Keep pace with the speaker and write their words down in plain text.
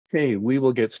Okay, we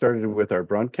will get started with our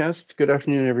broadcast. Good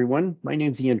afternoon, everyone. My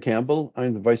name is Ian Campbell.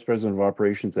 I'm the Vice President of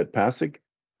Operations at PACICC.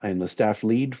 I am the staff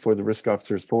lead for the Risk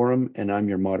Officers Forum, and I'm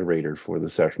your moderator for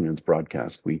this afternoon's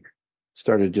broadcast. We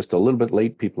started just a little bit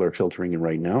late. People are filtering in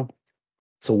right now.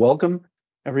 So welcome,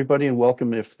 everybody, and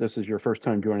welcome if this is your first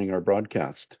time joining our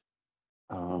broadcast.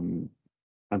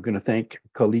 I'm going to thank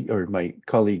my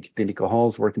colleague, Danica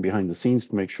Halls, working behind the scenes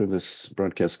to make sure this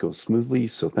broadcast goes smoothly.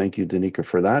 So thank you, Danica,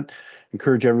 for that.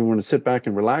 Encourage everyone to sit back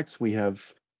and relax. We have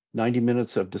 90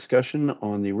 minutes of discussion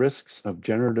on the risks of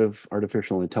generative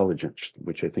artificial intelligence,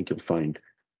 which I think you'll find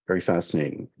very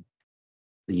fascinating.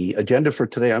 The agenda for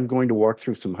today, I'm going to walk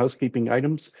through some housekeeping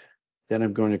items. Then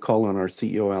I'm going to call on our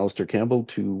CEO, Alistair Campbell,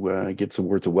 to give some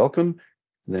words of welcome.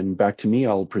 Then back to me,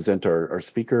 I'll present our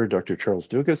speaker, Dr. Charles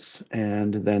Dugas,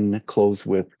 and then close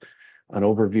with an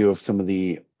overview of some of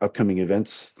the upcoming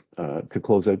events to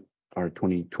close out our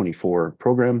 2024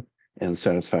 program and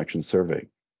satisfaction survey.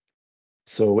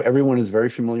 So everyone is very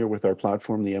familiar with our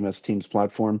platform, the MS Teams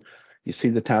platform. You see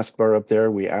the taskbar up there.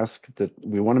 We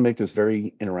want to make this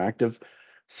very interactive.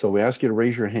 So we ask you to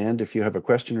raise your hand if you have a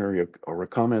question or a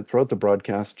comment throughout the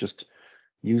broadcast. Just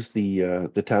use the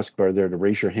taskbar there to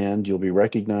raise your hand. You'll be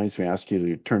recognized. We ask you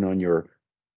to turn on your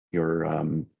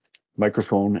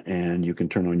microphone, and you can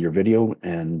turn on your video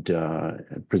and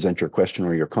present your question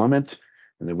or your comment,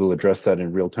 and then we'll address that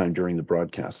in real time during the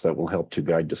broadcast. That will help to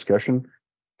guide discussion. I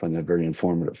find that very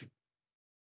informative.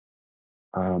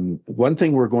 One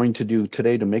thing we're going to do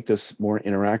today to make this more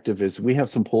interactive is we have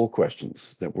some poll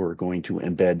questions that we're going to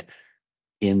embed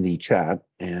in the chat,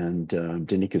 and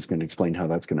Danica is going to explain how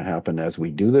that's going to happen as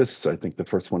we do this. I think the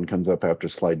first one comes up after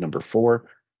slide number 4,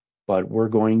 but we're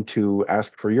going to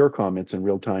ask for your comments in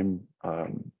real time.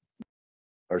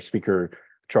 Our speaker,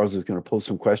 Charles, is going to pose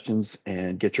some questions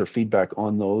and get your feedback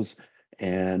on those,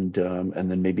 and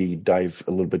then maybe dive a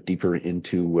little bit deeper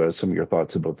into some of your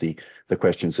thoughts about the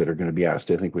questions that are going to be asked.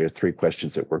 I think we have 3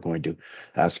 questions that we're going to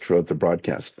ask throughout the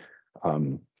broadcast.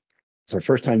 It's our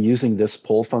first time using this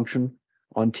poll function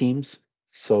on Teams,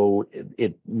 so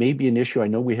it may be an issue. I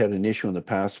know we had an issue in the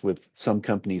past with some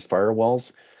companies'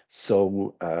 firewalls.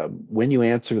 So when you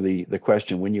answer the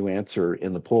question, when you answer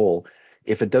in the poll,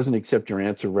 if it doesn't accept your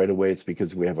answer right away, it's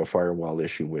because we have a firewall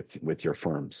issue with your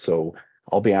firm. So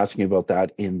I'll be asking about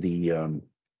that in the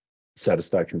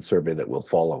satisfaction survey that will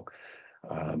follow.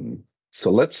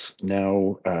 So let's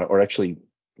now, or actually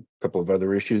a couple of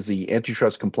other issues, the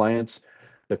antitrust compliance.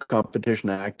 The Competition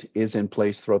Act is in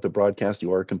place throughout the broadcast.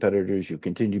 You are competitors. You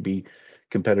continue to be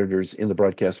competitors in the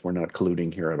broadcast. We're not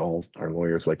colluding here at all. Our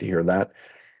lawyers like to hear that.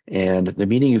 And the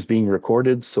meeting is being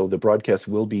recorded, so the broadcast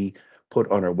will be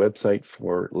put on our website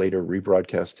for later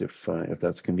rebroadcast if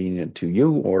that's convenient to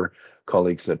you or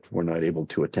colleagues that were not able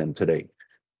to attend today.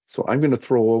 So I'm going to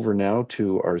throw over now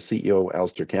to our CEO,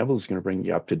 Alistair Campbell, who's going to bring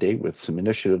you up to date with some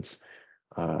initiatives,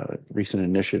 recent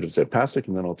initiatives at PACICC,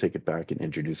 and then I'll take it back and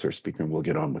introduce our speaker, and we'll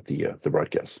get on with the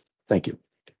broadcast. Thank you.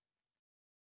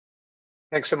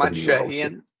 Thanks so much,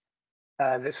 Ian.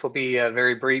 This will be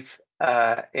very brief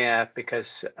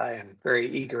because I am very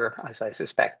eager, as I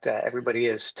suspect everybody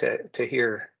is, to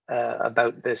hear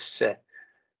about this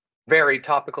very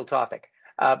topical topic.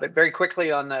 But very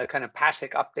quickly on the kind of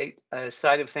PACICC update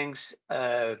side of things,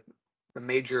 the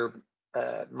major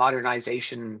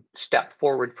modernization step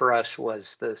forward for us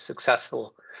was the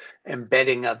successful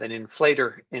embedding of an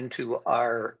inflator into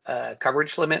our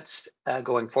coverage limits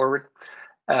going forward.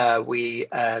 We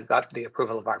got the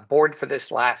approval of our board for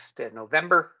this last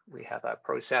November. We have a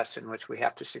process in which we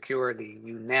have to secure the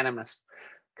unanimous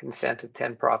consent of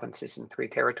 10 provinces and 3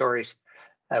 territories,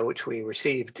 which we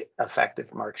received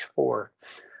effective March 4.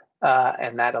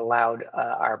 And that allowed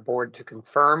our board to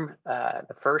confirm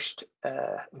the first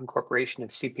incorporation of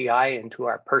CPI into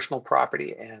our personal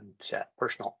property and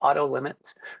personal auto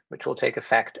limits, which will take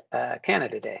effect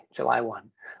Canada Day, July 1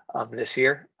 of this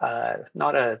year.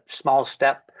 Not a small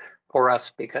step for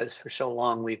us because for so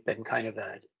long we've been kind of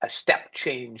a step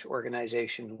change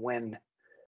organization when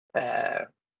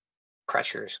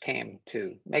pressures came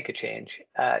to make a change.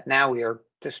 Now we are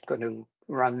just going to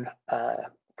run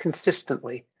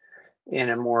consistently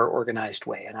in a more organized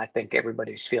way. And I think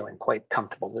everybody's feeling quite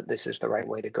comfortable that this is the right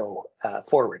way to go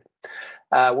forward.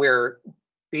 We're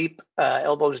deep,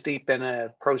 elbows deep in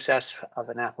a process of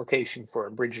an application for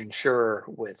a bridge insurer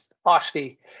with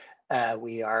OSFI.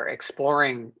 We are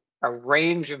exploring a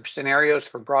range of scenarios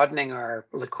for broadening our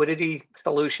liquidity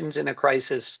solutions in a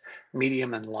crisis,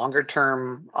 medium and longer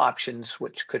term options,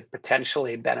 which could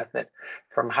potentially benefit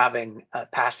from having a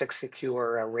PACICC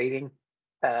secure rating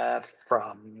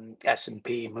from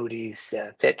S&P, Moody's,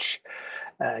 Fitch,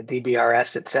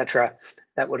 DBRS, etc.,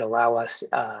 that would allow us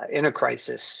in a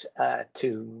crisis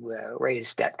to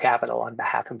raise debt capital on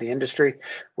behalf of the industry.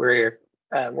 We're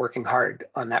working hard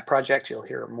on that project. You'll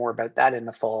hear more about that in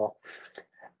the fall.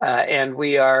 And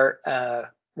we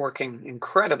are working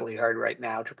incredibly hard right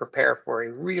now to prepare for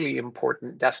a really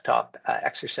important desktop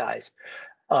exercise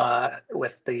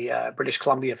with the British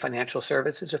Columbia Financial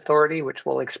Services Authority, which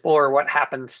will explore what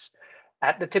happens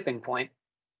at the tipping point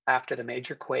after the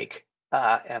major quake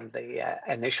and the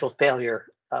initial failure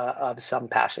of some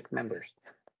PACICC members.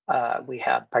 We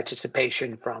have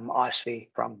participation from OSFI,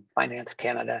 from Finance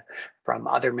Canada, from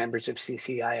other members of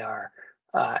CCIR,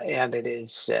 and it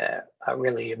is a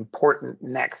really important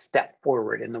next step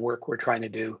forward in the work we're trying to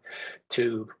do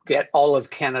to get all of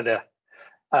Canada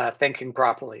thinking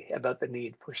properly about the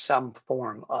need for some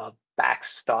form of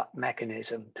backstop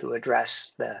mechanism to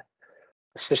address the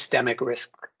systemic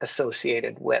risk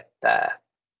associated with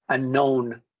a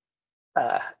known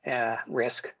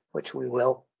risk, which we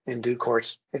will in due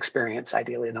course experience,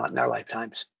 ideally not in our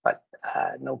lifetimes, but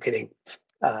no kidding,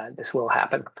 this will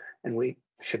happen and we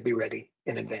should be ready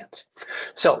in advance.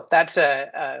 So that's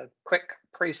a quick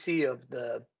précis of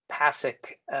the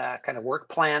PACICC kind of work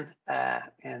plan,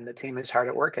 and the team is hard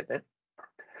at work at it.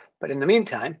 But in the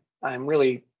meantime, I'm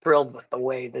really thrilled with the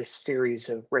way this series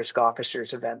of risk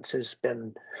officers events has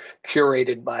been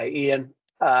curated by Ian,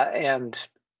 and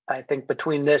I think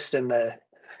between this and the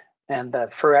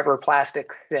forever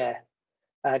plastic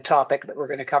topic that we're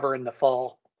going to cover in the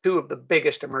fall, two of the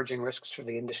biggest emerging risks for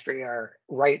the industry are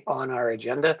right on our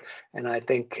agenda, and I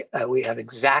think we have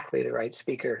exactly the right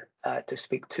speaker to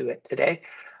speak to it today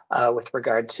with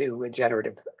regard to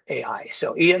generative AI.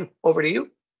 So Ian, over to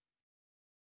you.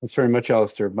 Thanks very much,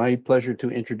 Alistair. My pleasure to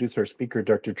introduce our speaker,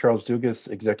 Dr. Charles Dugas,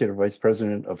 Executive Vice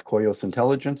President of Koïos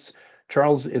Intelligence.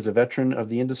 Charles is a veteran of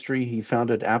the industry. He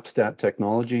founded AppStat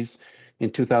Technologies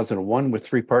in 2001 with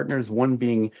three partners, one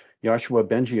being Joshua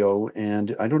Bengio.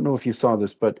 And I don't know if you saw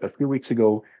this, but a few weeks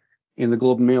ago in the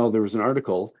Globe and Mail, there was an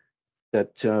article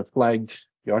that flagged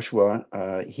Joshua.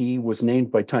 He was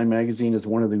named by Time Magazine as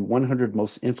one of the 100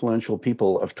 most influential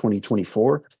people of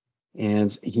 2024.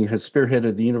 And he has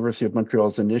spearheaded the University of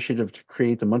Montreal's initiative to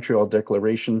create the Montreal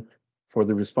Declaration for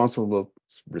the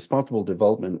responsible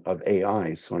development of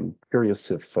AI. So I'm curious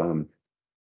if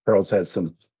Charles has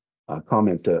some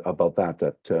comment about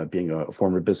that, being a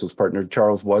former business partner.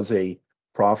 Charles was a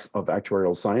prof of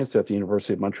actuarial science at the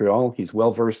University of Montreal. He's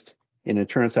well-versed in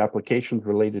insurance applications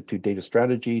related to data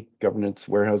strategy, governance,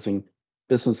 warehousing,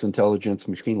 business intelligence,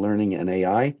 machine learning, and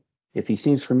AI. If he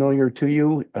seems familiar to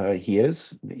you, he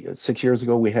is. 6 years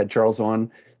ago, we had Charles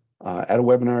on at a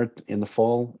webinar in the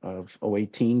fall of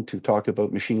 2018 to talk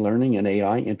about machine learning and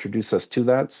AI, introduce us to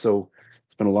that. So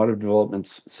it's been a lot of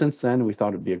developments since then. We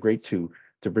thought it'd be great to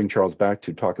bring Charles back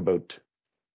to talk about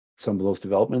some of those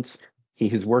developments. He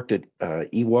has worked at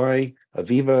EY,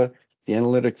 Aviva, the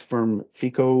analytics firm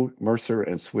FICO, Mercer,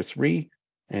 and Swiss Re.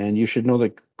 And you should know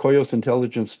that Koïos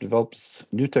Intelligence develops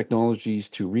new technologies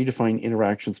to redefine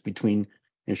interactions between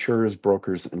insurers,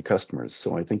 brokers, and customers.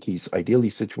 So I think he's ideally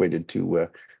situated to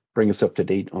bring us up to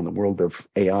date on the world of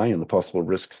AI and the possible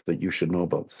risks that you should know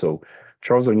about. So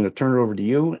Charles, I'm going to turn it over to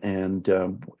you. And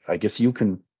I guess you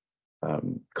can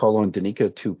call on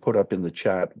Danica to put up in the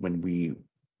chat when we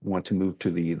want to move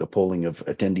to the polling of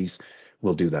attendees.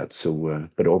 We'll do that. So,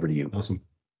 but over to you. Awesome.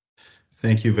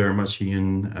 Thank you very much,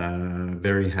 Ian.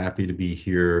 Very happy to be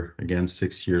here again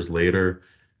 6 years later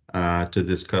to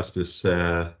discuss this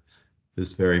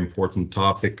very important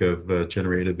topic of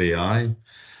generative AI.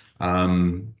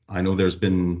 I know there's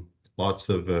been lots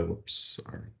of whoops,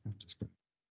 sorry, I'm just going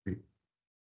to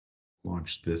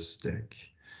launch this deck.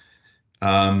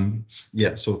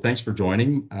 Yeah, so thanks for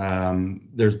joining.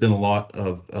 There's been a lot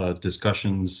of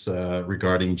discussions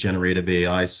regarding generative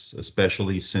AI,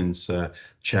 especially since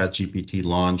ChatGPT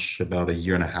launched about 1.5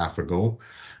 years ago.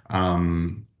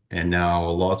 And now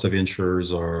lots of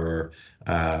insurers are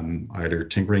either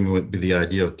tinkering with the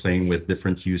idea of playing with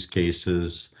different use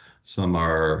cases. Some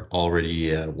are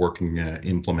already working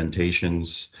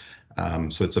implementations.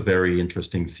 So it's a very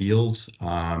interesting field,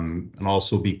 and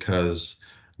also because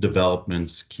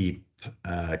developments keep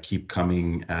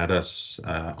coming at us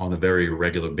on a very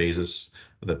regular basis.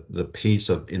 The pace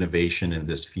of innovation in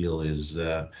this field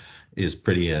is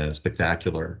pretty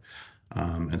spectacular,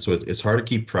 and so it's hard to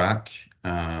keep track.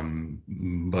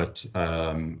 But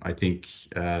I think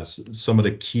some of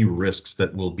the key risks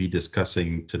that we'll be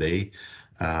discussing today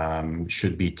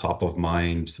should be top of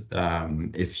mind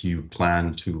if you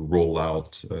plan to roll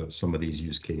out some of these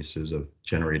use cases of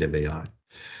generative AI.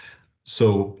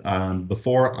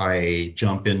 Before I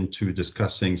jump into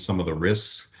discussing some of the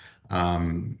risks,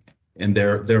 and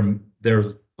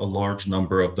there's a large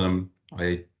number of them,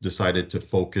 I decided to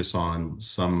focus on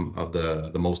some of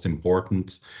the most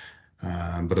important.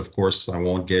 But of course, I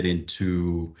won't get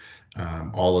into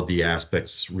all of the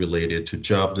aspects related to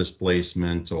job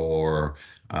displacement or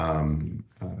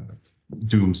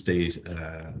doomsday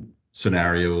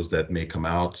scenarios that may come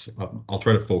out. I'll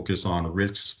try to focus on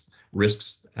risks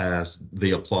as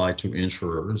they apply to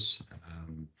insurers,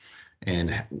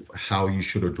 and how you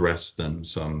should address them.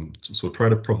 So try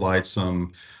to provide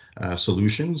some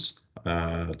solutions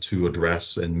to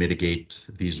address and mitigate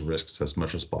these risks as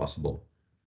much as possible.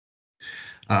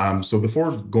 So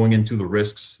before going into the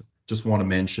risks, just want to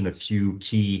mention a few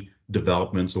key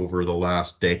developments over the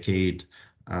last decade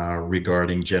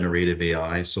regarding generative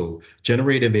AI. So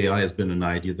generative AI has been an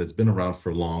idea that's been around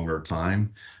for a longer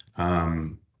time.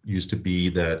 Used to be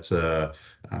that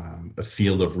a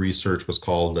field of research was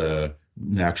called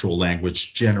natural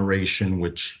language generation,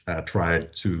 which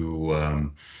tried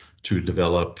to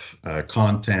develop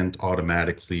content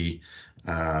automatically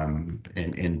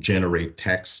and generate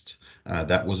text.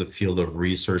 That was a field of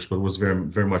research, but it was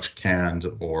very much canned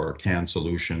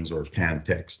solutions or canned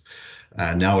text.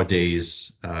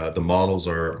 Nowadays, the models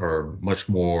are much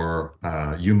more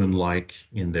human-like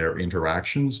in their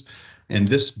interactions, and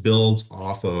this builds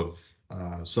off of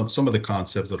some of the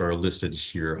concepts that are listed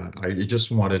here. I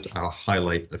just wanted to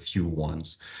highlight a few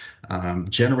ones.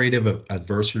 Generative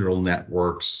adversarial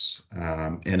networks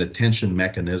and attention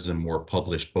mechanism were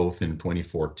published both in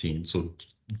 2014. So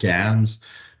GANs,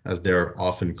 as they're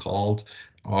often called,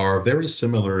 are very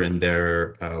similar in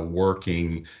their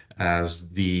working as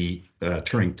the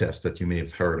Turing test that you may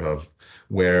have heard of,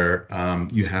 where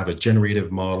you have a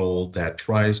generative model that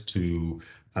tries to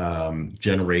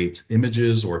generate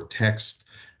images or text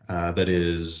that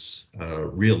is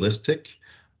realistic,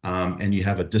 and you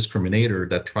have a discriminator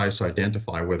that tries to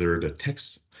identify whether the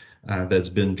text that's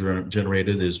been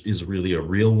generated is really a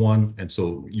real one. And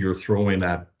so you're throwing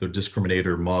at the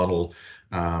discriminator model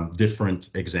different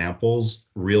examples,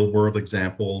 real world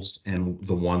examples, and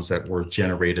the ones that were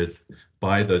generated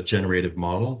by the generative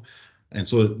model. And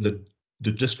so the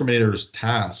discriminator's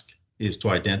task is to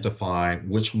identify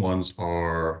which ones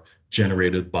are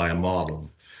generated by a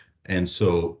model. And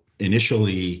so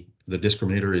initially, the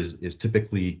discriminator is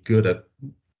typically good at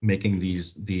making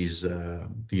these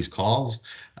calls,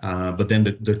 but then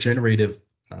the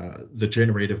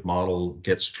generative model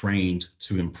gets trained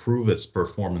to improve its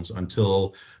performance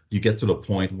until you get to the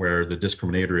point where the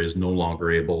discriminator is no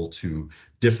longer able to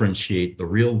differentiate the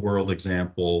real world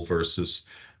example versus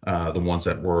the ones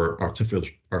that were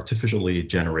artificially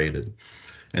generated.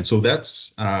 And so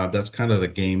that's kind of the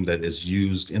game that is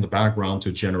used in the background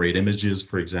to generate images,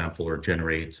 for example, or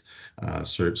generate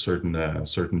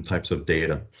certain types of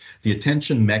data. The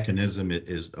attention mechanism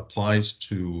applies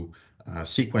to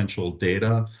sequential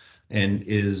data and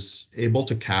is able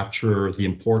to capture the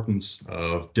importance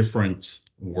of different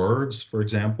words. For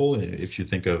example, if you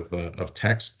think of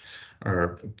text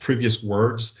or previous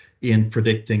words in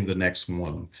predicting the next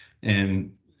one.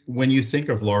 And when you think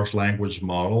of large language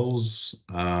models,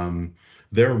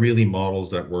 they're really models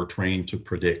that were trained to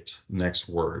predict next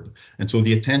word. And so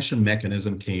the attention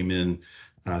mechanism came in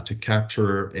to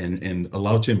capture and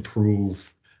allow to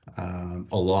improve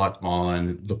a lot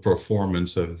on the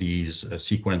performance of these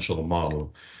sequential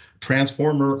model.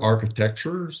 Transformer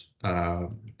architectures,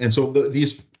 and so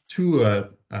these two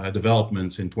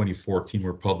developments in 2014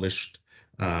 were published,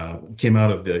 came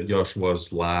out of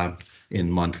Joshua's lab in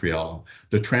Montreal.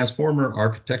 The transformer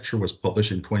architecture was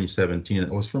published in 2017. It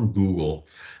was from Google,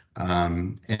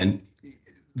 and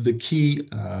the key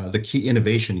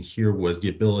innovation here was the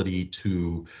ability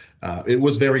to. It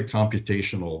was very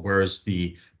computational, whereas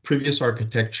the previous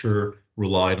architecture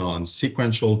relied on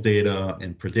sequential data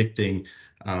and predicting.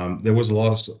 There was a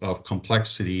lot of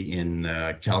complexity in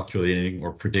calculating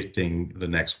or predicting the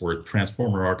next word.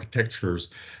 Transformer architectures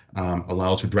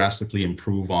allow to drastically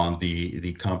improve on the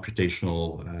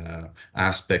computational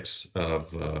aspects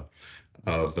of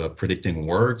predicting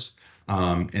words.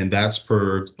 And that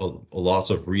spurred a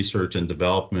lot of research and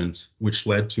development, which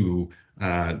led to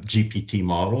GPT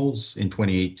models in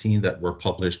 2018 that were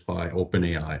published by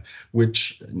OpenAI,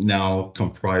 which now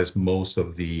comprise most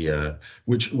of the,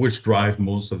 which drive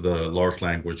most of the large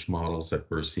language models that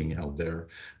we're seeing out there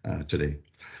today.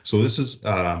 So this is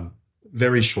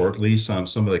very shortly some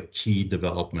of the key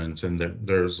developments, and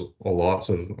there's a lot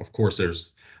of course,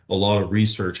 there's a lot of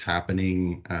research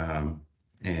happening,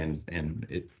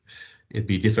 and it'd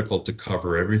be difficult to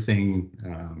cover everything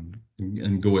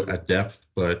and go at depth,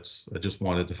 but I just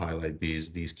wanted to highlight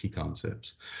these key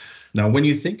concepts. Now, when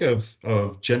you think of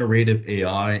generative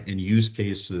AI and use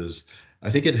cases, I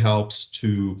think it helps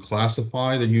to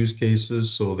classify the use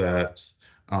cases so that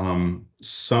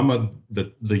some of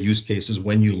the use cases,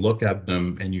 when you look at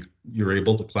them and you're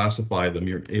able to classify them,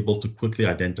 you're able to quickly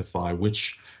identify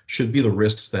which should be the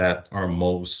risks that are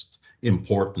most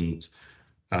important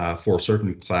for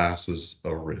certain classes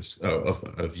of risk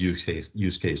of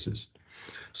use cases.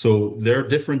 So there are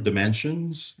different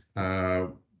dimensions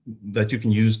that you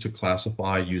can use to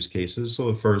classify use cases.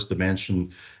 So the first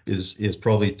dimension is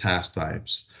probably task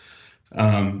types.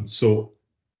 So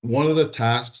one of the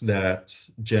tasks that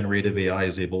generative AI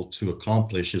is able to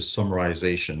accomplish is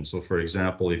summarization. So for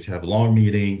example, if you have a long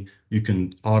meeting, you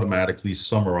can automatically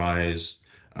summarize,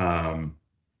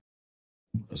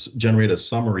 generate a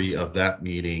summary of that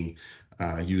meeting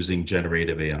using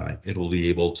generative AI. It will be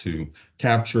able to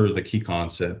capture the key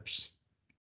concepts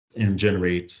and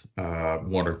generate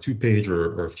 1 or 2 page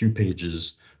or a few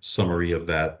pages summary of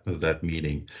that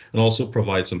meeting, and also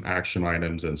provide some action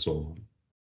items and so on.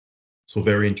 So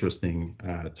very interesting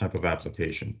type of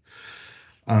application.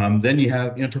 Then you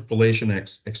have interpolation,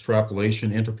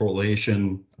 extrapolation.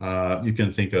 Interpolation, you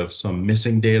can think of some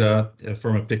missing data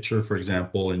from a picture, for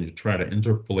example, and you try to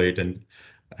interpolate and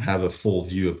have a full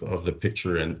view of the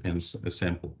picture and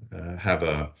sample, have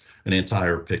an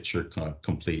entire picture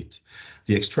complete.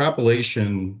 The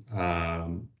extrapolation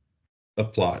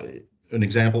an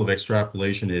example of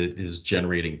extrapolation is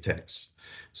generating text.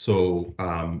 So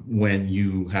when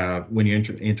you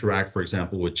interact, for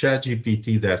example, with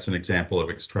ChatGPT, that's an example of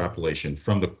extrapolation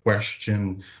from the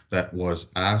question that was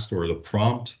asked or the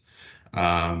prompt.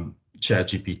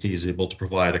 ChatGPT is able to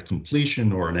provide a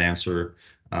completion or an answer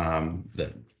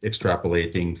that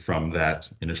extrapolating from that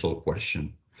initial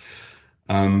question.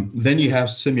 Then you have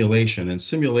simulation, and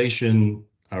simulation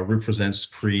represents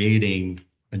creating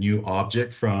a new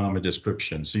object from a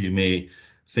description. So you may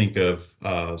think of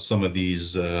some of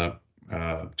these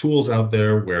tools out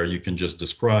there where you can just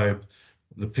describe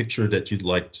the picture that you'd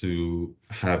like to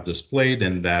have displayed,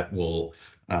 and that will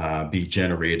be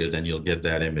generated, and you'll get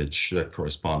that image that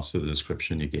corresponds to the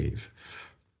description you gave.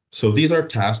 So these are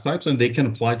task types, and they can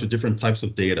apply to different types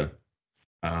of data.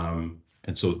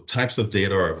 And so types of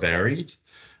data are varied.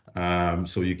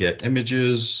 So you get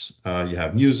images, you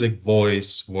have music,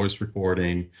 voice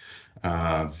recording,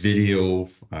 video,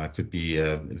 could be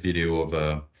a video of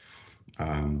a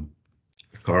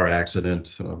car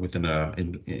accident within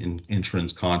an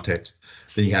insurance context.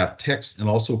 Then you have text and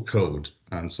also code.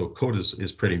 And so code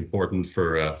is pretty important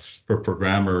for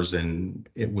programmers and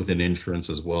within insurance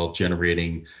as well.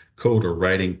 Generating code or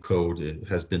writing code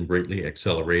has been greatly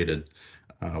accelerated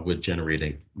with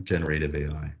generative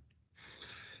AI.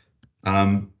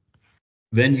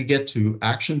 Then you get to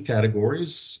action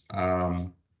categories.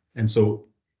 And so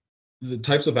the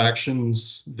types of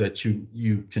actions that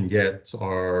you can get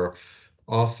are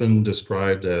often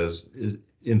described as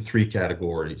in 3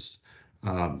 categories.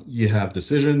 You have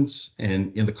decisions,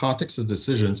 and in the context of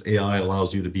decisions, AI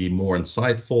allows you to be more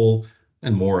insightful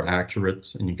and more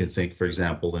accurate. And you can think, for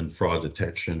example, in fraud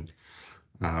detection,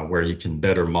 where you can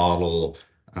better model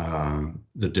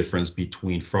the difference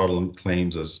between fraudulent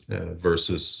claims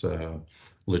versus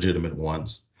legitimate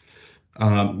ones.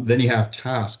 Then you have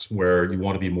tasks where you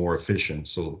want to be more efficient.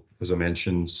 So as I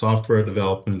mentioned, software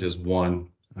development is one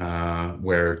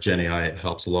where Gen AI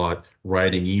helps a lot.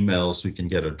 Writing emails, so you can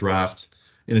get a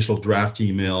initial draft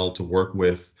email to work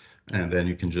with, and then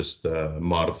you can just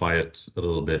modify it a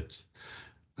little bit.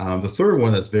 The third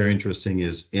one that's very interesting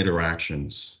is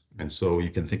interactions. And so you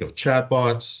can think of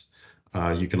chatbots.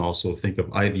 You can also think of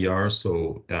IVR,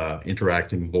 so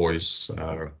interacting voice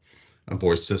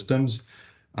systems.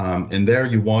 And there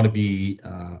you want to be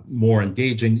more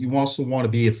engaging. You also want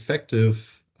to be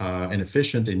effective and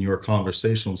efficient in your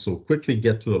conversation. So quickly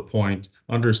get to the point,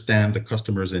 understand the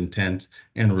customer's intent,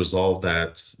 and resolve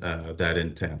that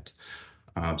intent.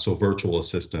 So virtual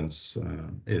assistants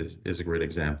is a great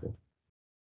example.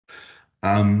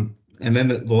 And then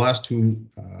the last 2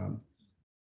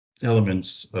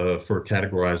 elements for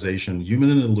categorization, human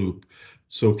in the loop.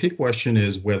 So key question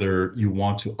is whether you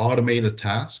want to automate a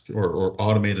task or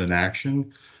automate an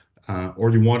action,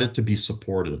 or you want it to be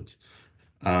supported.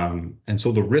 And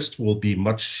so the risk will be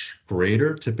much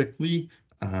greater typically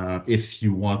if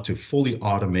you want to fully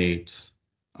automate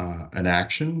an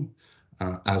action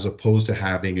as opposed to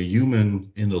having a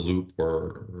human in the loop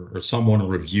or someone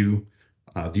review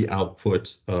the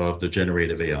output of the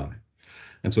generative AI.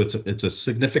 And so it's a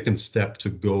significant step to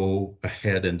go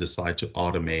ahead and decide to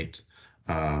automate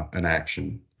an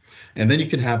action. And then you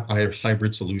can have a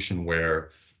hybrid solution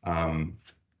where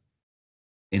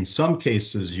in some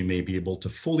cases you may be able to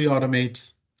fully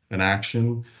automate an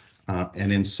action,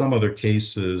 and in some other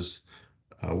cases,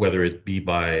 whether it be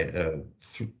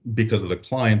because of the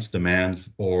client's demand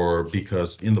or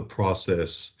because in the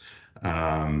process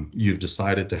you've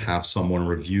decided to have someone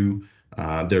review.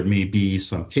 There may be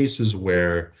some cases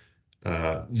where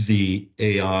the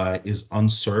AI is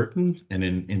uncertain, and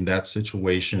in that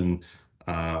situation,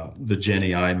 the Gen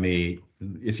AI may,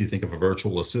 if you think of a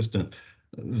virtual assistant,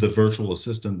 the virtual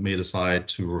assistant may decide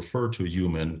to refer to a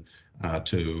human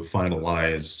to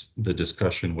finalize the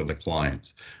discussion with the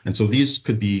client. And so these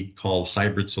could be called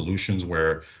hybrid solutions,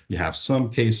 where you have some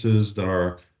cases that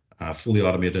are fully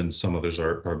automated and some others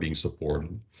are being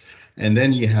supported. And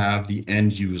then you have the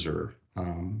end user.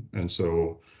 And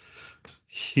so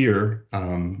here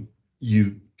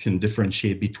you can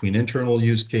differentiate between internal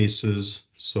use cases.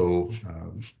 So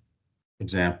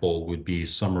example would be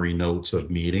summary notes of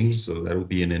meetings. So that would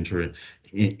be an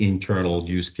internal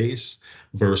use case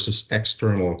versus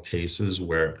external cases,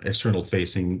 where external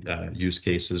facing use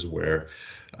cases where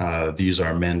these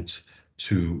are meant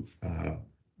to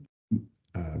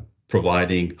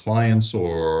providing clients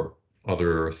or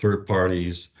other third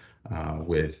parties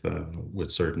with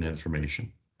certain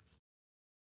information.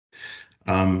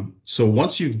 So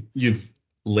once you've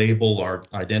labeled or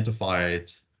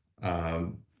identified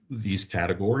these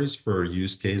categories for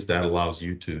use case, that allows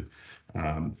you to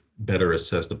better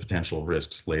assess the potential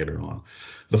risks later on.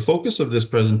 The focus of this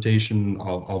presentation,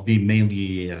 I'll be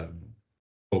mainly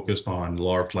focused on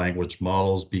large language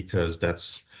models, because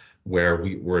that's where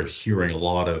we're hearing a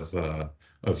lot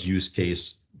of use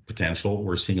case potential.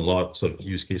 We're seeing lots of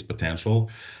use case potential.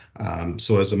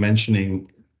 So as I'm mentioning,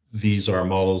 these are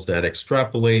models that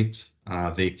extrapolate.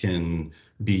 They can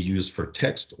be used for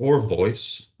text or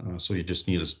voice. So you just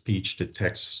need a speech to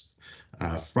text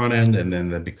front end, and then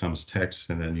that becomes text,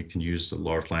 and then you can use the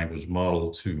large language model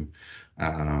to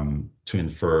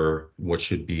infer what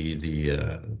should be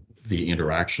the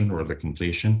interaction or the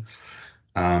completion.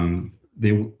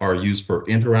 They are used for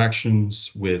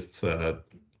interactions with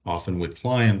often with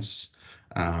clients.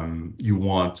 You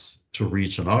want to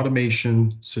reach an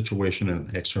automation situation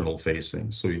and external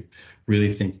facing. So you're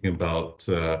really thinking about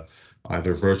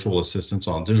either virtual assistants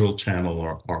on digital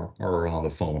channel or on the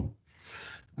phone.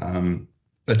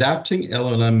 Adapting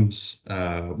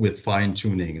LLMs with fine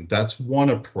tuning, that's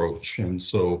one approach. And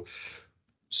so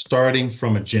starting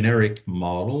from a generic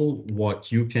model,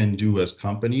 what you can do as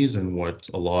companies and what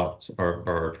a lot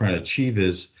are trying to achieve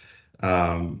is,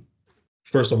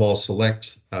 first of all,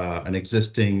 select an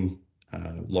existing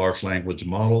large language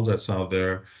model that's out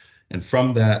there. And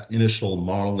from that initial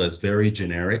model that's very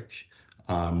generic,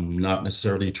 not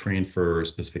necessarily trained for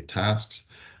specific tasks,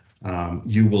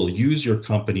 you will use your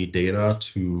company data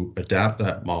to adapt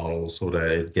that model so that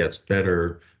it gets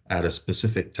better at a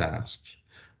specific task.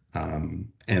 And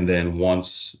then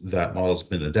once that model's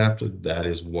been adapted, that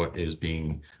is what is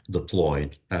being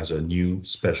deployed as a new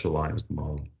specialized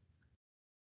model.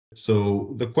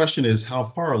 So the question is, how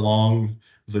far along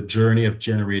the journey of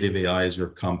generative AI is your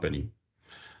company?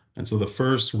 And so the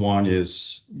first one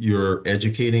is you're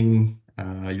educating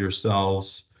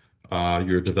yourselves,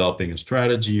 you're developing a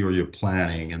strategy, or you're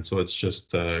planning. And so it's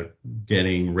just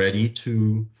getting ready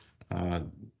to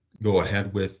go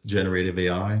ahead with generative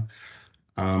AI.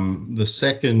 The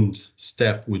second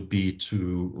step would be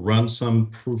to run some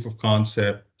proof of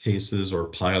concept cases or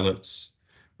pilots.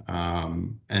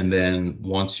 And then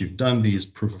once you've done these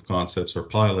proof of concepts or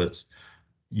pilots,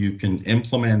 you can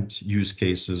implement use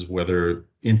cases, whether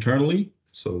internally,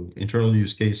 so internal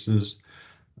use cases.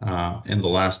 And the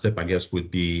last step, I guess,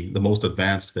 would be the most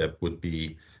advanced step would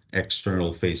be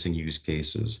external facing use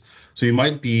cases. So you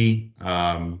might be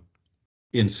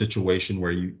in situation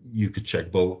where you could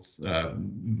check both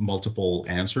multiple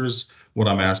answers. What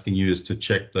I'm asking you is to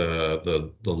check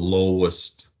the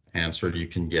lowest answer you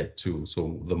can get to,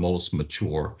 so the most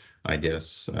mature, I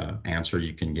guess, answer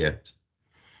you can get.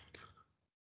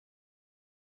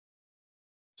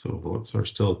 So votes are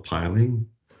still piling.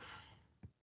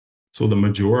 So the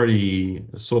majority,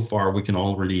 so far, we can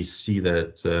already see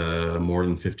that more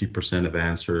than 50% have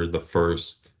answered the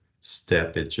first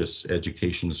step. It's just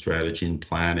education strategy and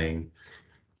planning.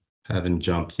 Haven't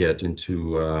jumped yet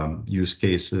into use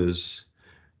cases.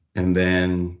 And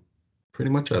then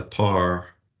pretty much at par,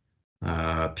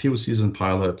 POCs and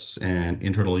pilots and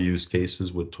internal use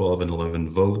cases with 12 and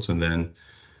 11 votes. And then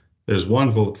there's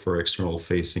one vote for external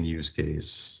facing use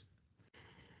case.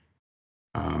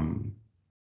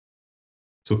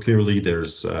 So clearly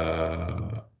there's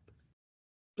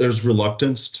there's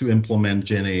reluctance to implement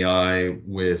Gen AI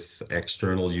with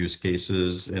external use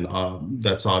cases, and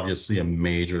that's obviously a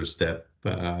major step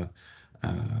to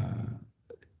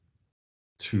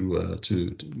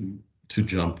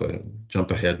jump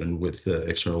ahead and with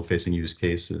external facing use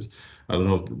cases. I don't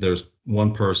know if there's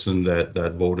one person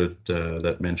that voted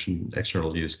that mentioned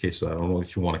external use cases. I don't know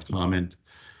if you want to comment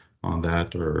on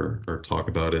that or talk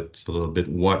about it a little bit.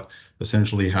 What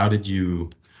essentially, how did you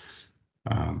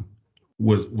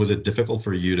was it difficult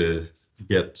for you to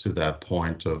get to that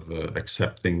point of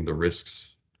accepting the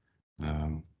risks?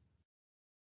 And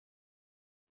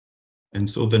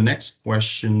so the next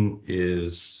question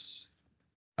is,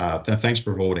 thanks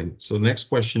for voting. So the next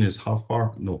question is how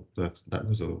far, no, that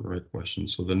was the right question.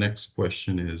 So the next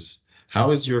question is,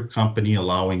 how is your company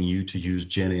allowing you to use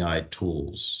Gen AI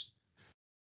tools?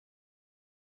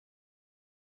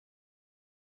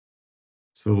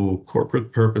 So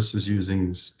corporate purpose is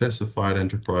using specified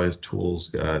enterprise tools,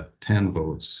 got 10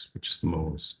 votes, which is the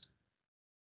most.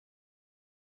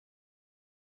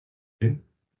 Okay.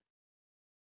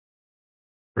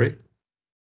 Great.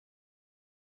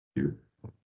 Here,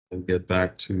 and get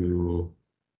back to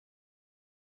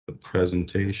the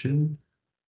presentation.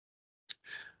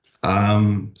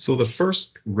 So the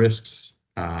first risks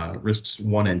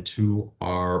 1 and 2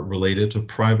 are related to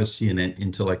privacy and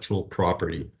intellectual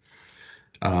property.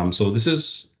 So this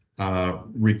is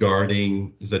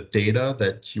regarding the data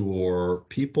that your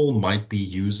people might be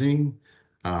using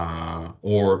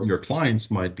or your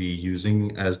clients might be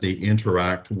using as they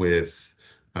interact with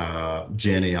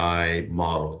Gen AI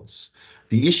models.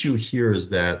 The issue here is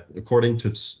that according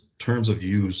to terms of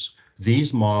use,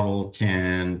 these models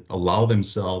can allow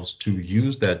themselves to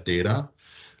use that data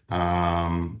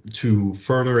to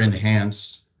further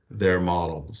enhance their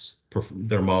model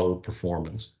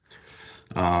performance.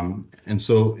 And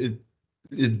so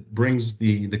it brings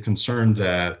the concern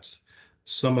that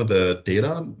some of the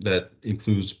data that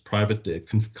includes private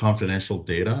confidential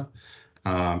data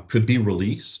could be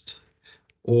released,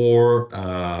 or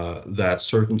that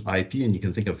certain IP, and you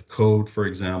can think of code, for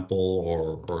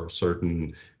example, or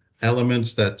certain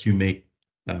elements that you may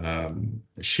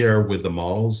share with the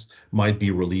models might be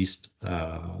released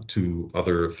to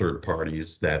other third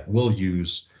parties that will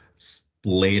use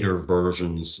later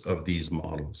versions of these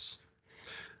models.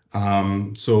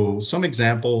 So some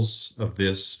examples of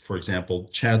this, for example,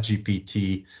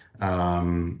 ChatGPT,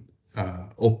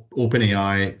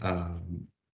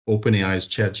 OpenAI's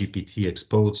ChatGPT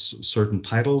exposed certain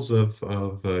titles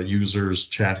of users'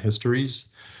 chat histories.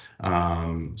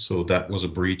 So that was a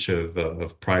breach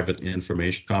of private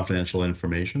information, confidential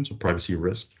information, so privacy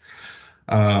risk.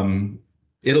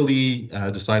 Italy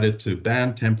decided to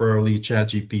ban temporarily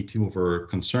ChatGPT over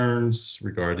concerns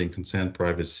regarding consent,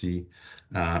 privacy,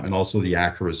 and also the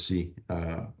accuracy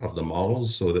of the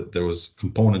models, so that there was a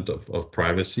component of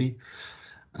privacy.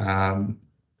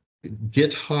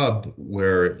 GitHub,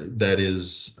 where that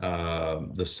is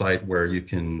the site where you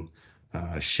can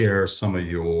share some of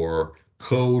your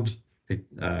code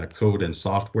and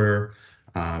software.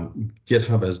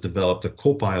 GitHub has developed a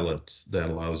copilot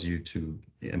that allows you to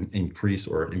increase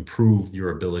or improve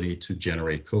your ability to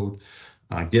generate code.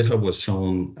 GitHub was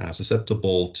shown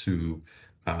susceptible to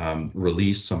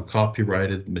release some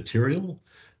copyrighted material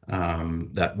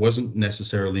that wasn't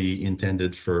necessarily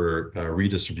intended for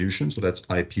redistribution, so that's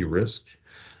IP risk.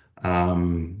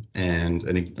 And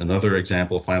another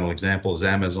example, final example, is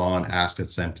Amazon asked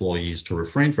its employees to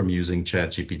refrain from using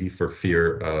ChatGPT for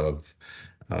fear of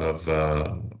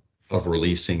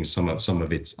releasing some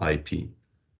of its IP.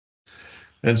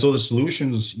 And so the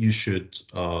solutions you should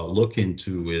look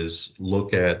into is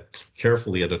look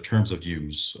carefully at the terms of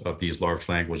use of these large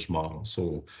language models.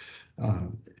 So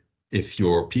if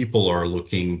your people are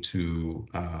looking to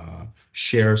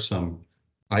share some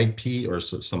IP or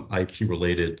some IP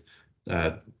related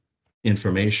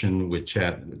information with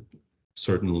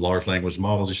certain large language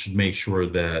models, you should make sure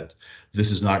that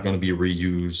this is not going to be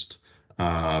reused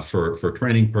for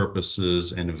training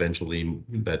purposes, and eventually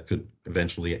that could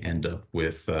eventually end up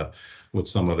with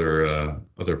some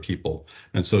other people.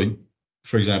 And so,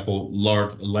 for example,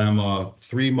 large Llama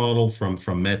 3 model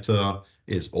from Meta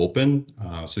is open,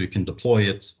 so you can deploy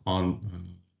it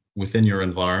within your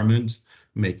environment,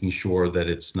 making sure that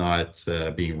it's not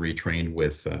being retrained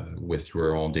with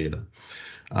your own data.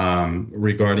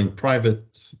 Regarding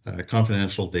private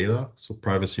confidential data, so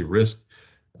privacy risk,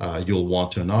 you'll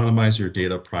want to anonymize your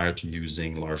data prior to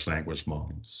using large language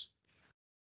models.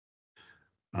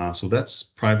 So that's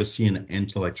privacy and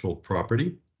intellectual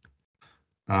property.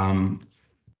 The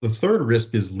third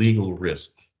risk is legal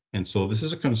risk. And so this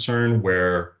is a concern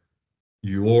where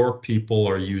your people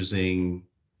are using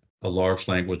a large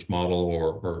language model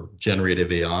or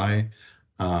generative AI,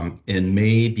 and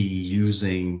may be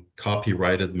using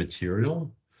copyrighted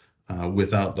material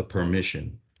without the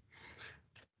permission.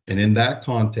 And in that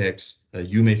context,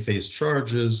 you may face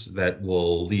charges that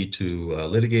will lead to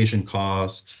litigation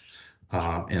costs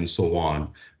and so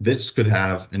on. This could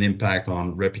have an impact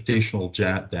on reputational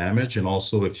damage, and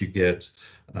also if you get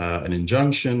an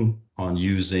injunction on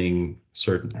using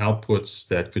certain outputs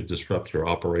that could disrupt your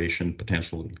operation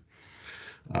potentially.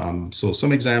 So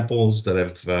some examples that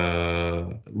have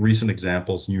recent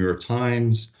examples, New York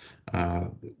Times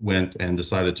went and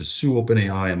decided to sue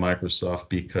OpenAI and Microsoft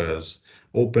because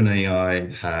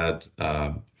OpenAI had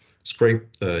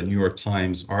scraped the New York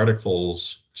Times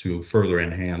articles to further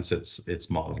enhance its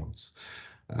models.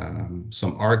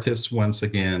 Some artists, once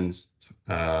again,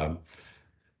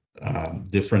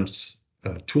 different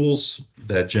tools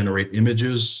that generate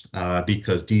images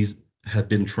because these had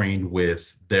been trained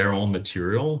with their own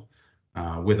material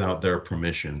without their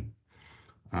permission.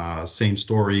 Same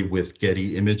story with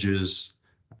Getty Images,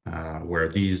 where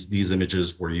these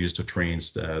images were used to train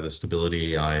the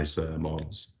Stability AI's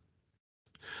models.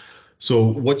 So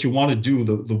what you want to do,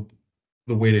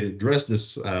 the way to address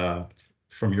this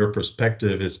from your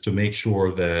perspective is to make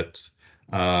sure that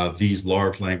these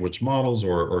large language models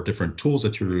or different tools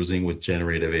that you're using with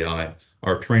generative AI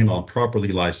are trained on properly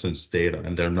licensed data,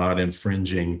 and they're not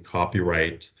infringing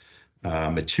copyright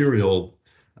material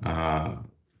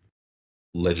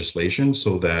legislation,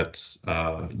 so that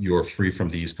you're free from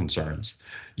these concerns.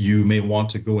 You may want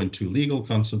to go into legal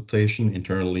consultation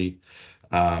internally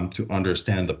to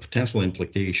understand the potential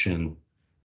implication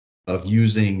of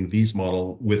using these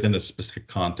models within a specific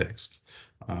context,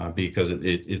 because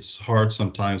it's hard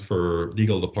sometimes for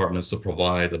legal departments to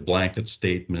provide a blanket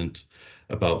statement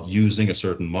about using a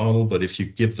certain model, but if you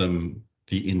give them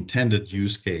the intended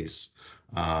use case,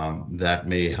 that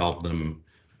may help them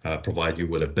provide you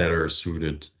with a better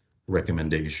suited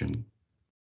recommendation.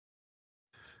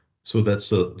 So that's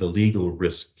the legal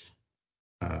risk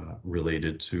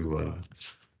related to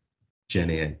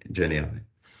Gen AI.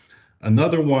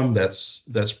 Another one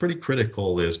that's pretty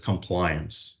critical is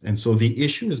compliance. And so the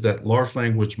issue is that large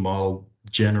language models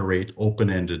generate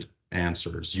open-ended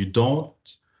answers. You don't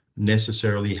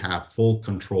necessarily have full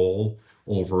control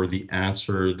over the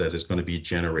answer that is going to be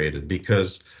generated,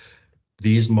 because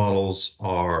these models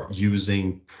are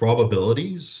using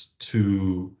probabilities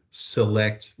to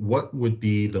select what would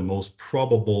be the most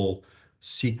probable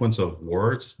sequence of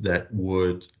words that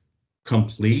would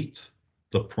complete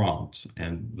the prompt,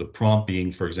 and the prompt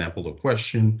being, for example, the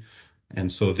question.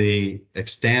 And so they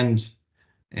extend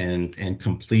and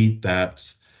complete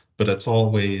that, but it's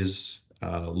always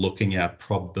looking at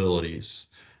probabilities.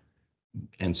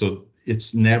 And so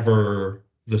it's never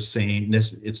the same.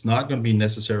 It's not going to be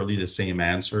necessarily the same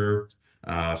answer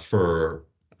for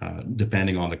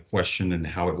depending on the question and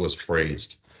how it was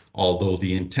phrased, although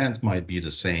the intent might be the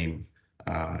same.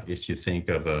 If you think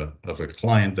of a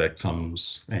client that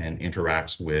comes and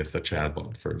interacts with a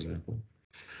chatbot, for example.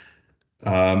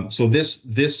 So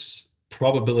this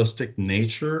probabilistic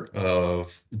nature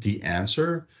of the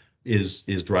answer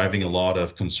is driving a lot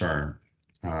of concern,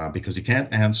 because you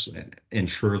can't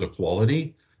ensure the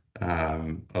quality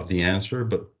of the answer,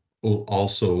 but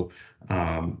also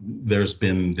there's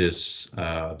been this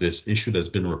issue that's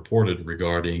been reported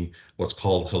regarding what's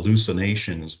called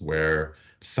hallucinations, where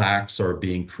facts are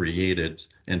being created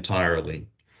entirely.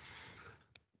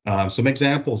 Some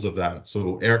examples of that.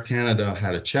 So Air Canada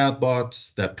had a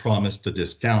chatbot that promised a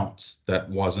discount that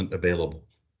wasn't available.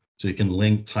 So you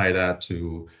can tie that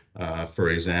to, for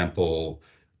example,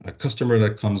 a customer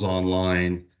that comes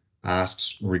online,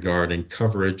 asks regarding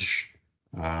coverage,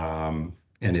 and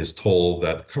is told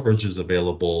that coverage is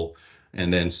available,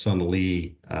 and then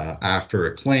suddenly, after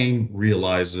a claim,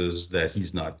 realizes that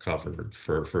he's not covered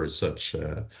for such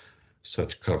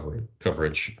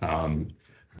coverage.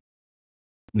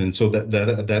 And so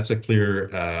that's a clear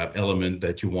element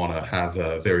that you want to have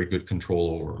very good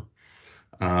control over.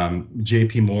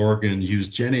 JP Morgan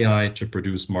used Gen AI to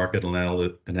produce market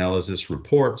analysis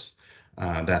reports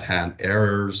that had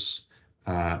errors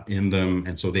in them,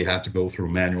 and so they had to go through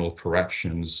manual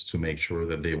corrections to make sure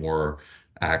that they were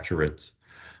accurate.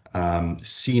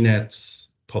 CNET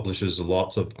publishes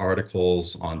lots of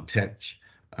articles on tech.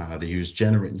 They use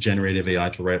generative AI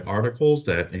to write articles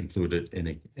that included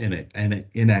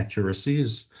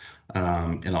inaccuracies,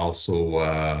 and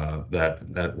also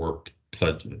that were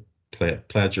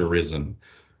plagiarism,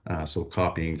 so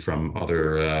copying from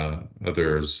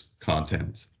others'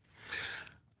 content.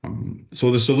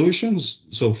 So the solutions,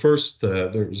 so first,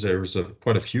 there's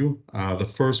quite a few.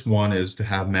 The first one is to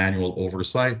have manual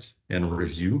oversight and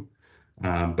review,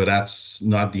 but that's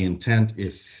not the intent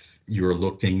if you're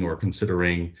looking or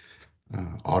considering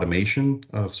automation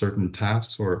of certain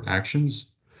tasks or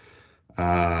actions.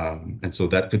 And so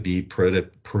that could be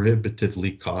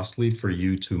prohibitively costly for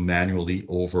you to manually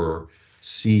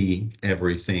oversee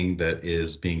everything that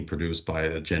is being produced by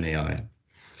the Gen AI.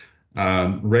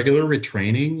 Regular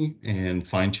retraining and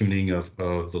fine-tuning of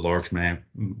the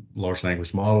large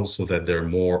language models so that they're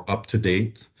more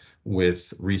up-to-date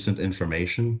with recent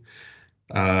information.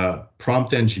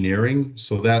 Prompt engineering,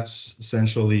 so that's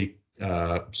essentially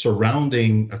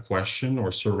surrounding a question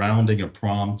or surrounding a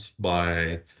prompt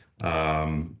by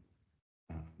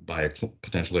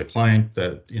potentially a client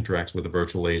that interacts with a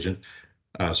virtual agent,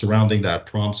 surrounding that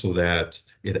prompt so that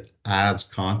it adds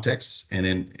context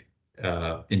and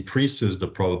increases the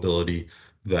probability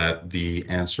that the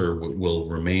answer will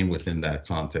remain within that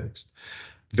context.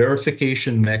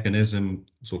 Verification mechanism,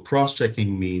 so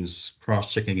cross-checking means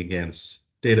cross-checking against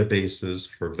databases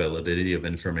for validity of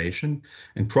information,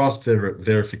 and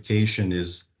cross-verification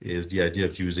is the idea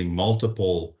of using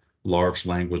multiple large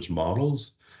language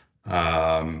models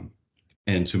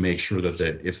and to make sure that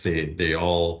if they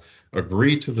all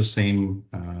agree to the same,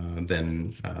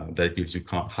 then that gives you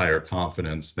higher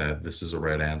confidence that this is the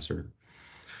right answer.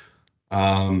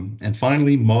 And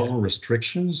finally, model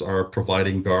restrictions are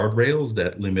providing guardrails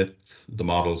that limit the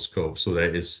model scope so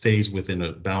that it stays within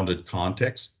a bounded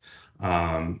context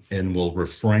and will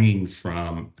refrain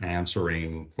from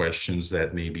answering questions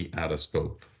that may be out of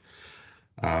scope.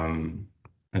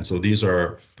 And so these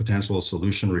are potential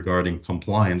solutions regarding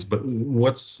compliance, but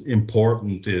what's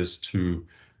important is to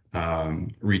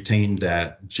retain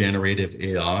that generative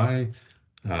AI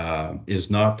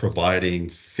is not providing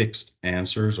fixed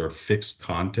answers or fixed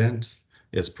content.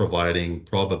 It's providing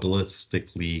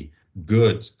probabilistically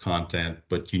good content,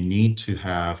 but you need to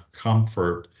have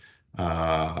comfort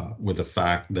with the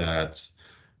fact that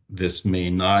this may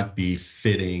not be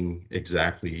fitting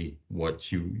exactly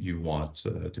what you want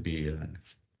to be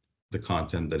the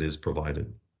content that is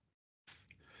provided.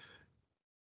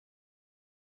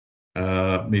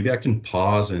 Maybe I can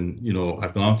pause and,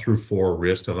 I've gone through 4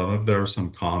 risks. I don't know if there are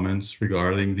some comments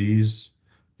regarding these,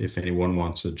 if anyone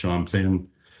wants to jump in.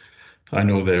 I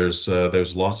know there's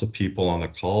lots of people on the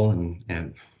call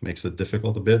and makes it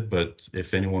difficult a bit, but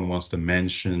if anyone wants to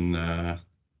mention,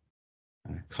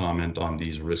 comment on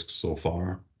these risks so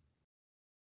far.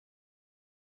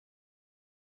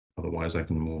 Otherwise, I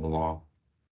can move along.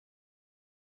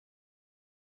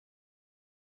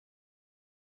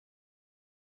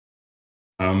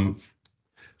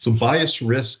 So bias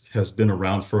risk has been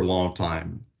around for a long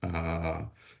time.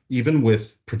 Even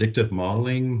with predictive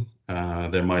modeling,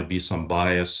 there might be some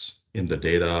bias in the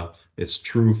data. It's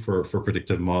true for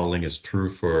predictive modeling, it's true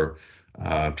for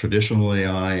traditional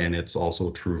AI, and it's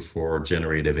also true for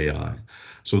generative AI.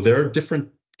 So there are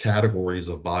different categories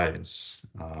of bias,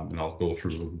 and I'll go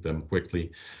through them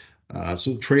quickly.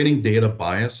 So training data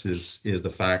bias is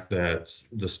the fact that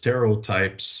the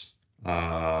stereotypes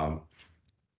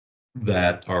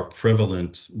that are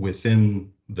prevalent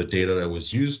within the data that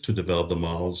was used to develop the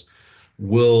models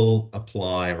will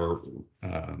apply or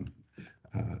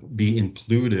be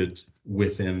included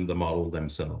within the model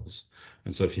themselves.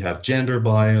 And so if you have gender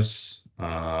bias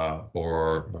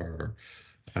or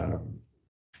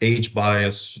age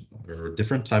bias or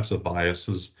different types of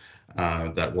biases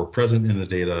that were present in the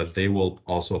data, they will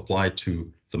also apply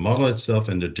to the model itself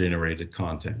and the generated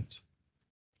content.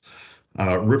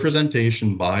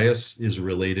 Representation bias is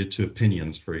related to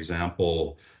opinions. For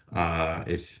example,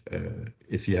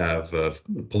 if you have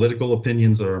political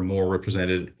opinions that are more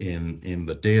represented in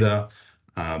the data,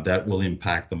 that will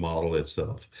impact the model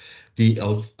itself. The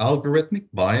algorithmic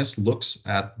bias looks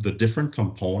at the different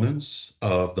components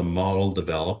of the model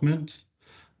development,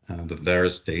 the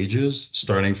various stages,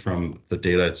 starting from the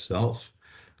data itself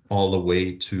all the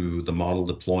way to the model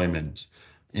deployment.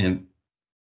 And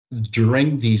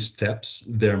during these steps,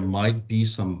 there might be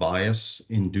some bias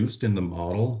induced in the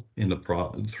model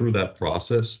through that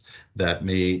process that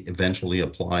may eventually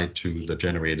apply to the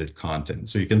generated content.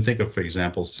 So you can think of, for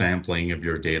example, sampling of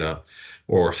your data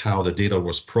or how the data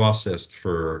was processed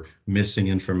for missing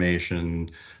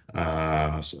information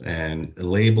and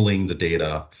labeling the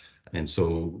data. And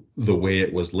so the way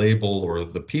it was labeled or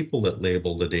the people that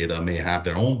label the data may have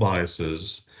their own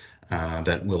biases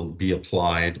that will be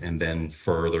applied and then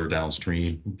further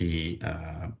downstream be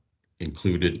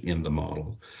included in the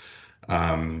model.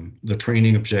 The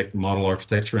training model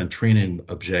architecture and training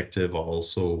objective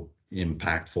also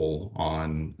impactful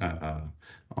on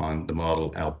the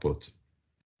model output.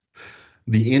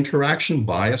 The interaction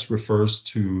bias refers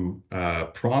to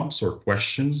prompts or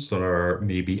questions that are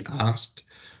maybe asked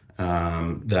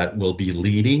that will be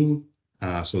leading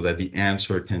so that the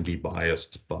answer can be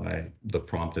biased by the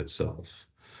prompt itself.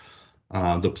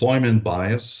 Deployment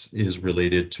bias is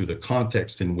related to the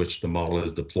context in which the model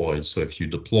is deployed. So if you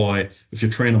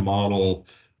train a model,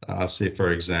 say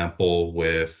for example,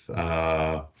 with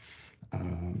a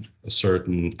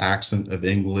certain accent of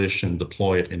English and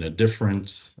deploy it in a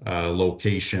different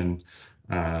location,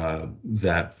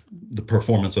 that the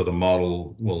performance of the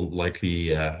model will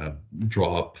likely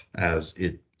drop as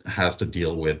it has to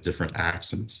deal with different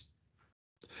accents.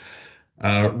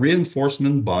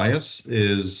 Reinforcement bias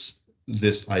is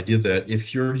this idea that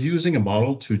if you're using a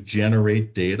model to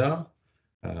generate data,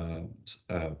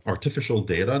 artificial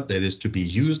data that is to be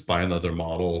used by another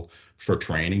model for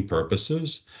training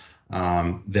purposes,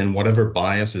 then whatever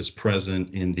bias is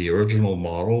present in the original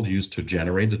model used to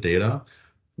generate the data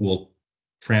will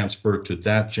transfer to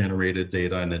that generated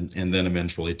data and then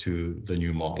eventually to the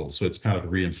new model. So it's kind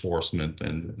of reinforcement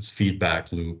and it's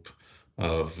feedback loop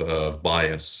of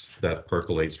bias that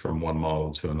percolates from one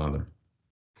model to another.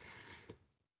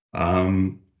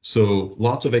 So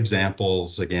lots of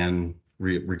examples again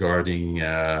regarding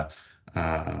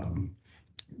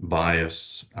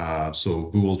bias. So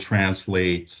Google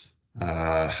Translate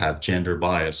had gender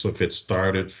bias. So if it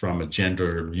started from a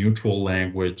gender neutral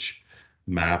language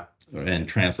mapped and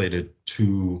translated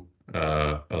to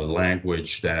a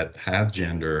language that had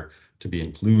gender to be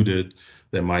included,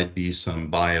 there might be some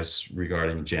bias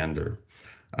regarding gender.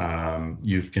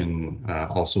 You can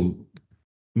also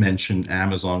mention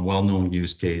Amazon, well-known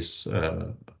use case,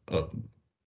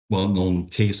 well-known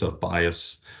case of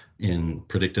bias in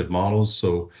predictive models.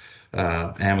 So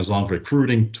Amazon's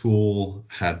recruiting tool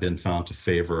had been found to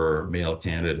favor male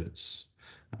candidates.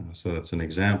 So that's an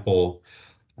example.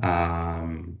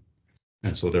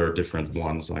 And so there are different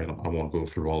ones. I won't go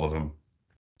through all of them.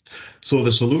 So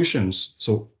the solutions,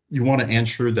 so you want to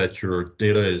ensure that your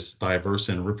data is diverse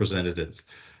and representative.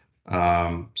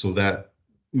 So that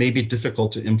may be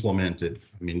difficult to implement it.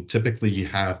 I mean, typically you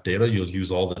have data, you'll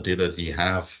use all the data that you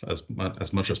have as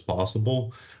much as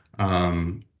possible.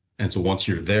 And so once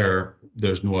you're there,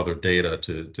 there's no other data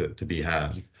to be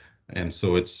had. And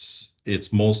so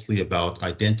it's mostly about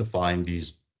identifying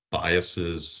these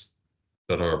biases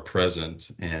that are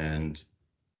present and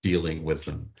dealing with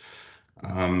them.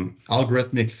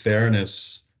 Algorithmic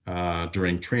fairness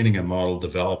during training and model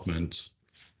development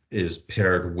is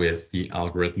paired with the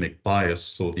algorithmic bias.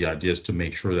 So the idea is to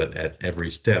make sure that at every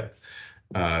step,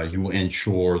 you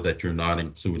ensure that you're not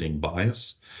including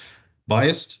bias.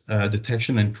 Biased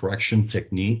detection and correction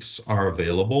techniques are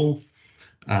available.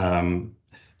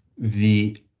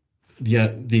 The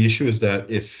issue is that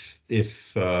if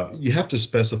you have to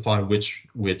specify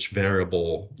which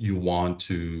variable you want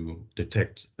to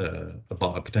detect a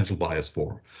potential bias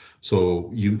for. So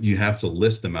you have to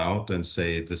list them out and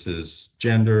say, this is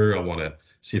gender. I want to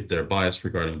see if they're biased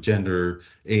regarding gender,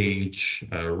 age,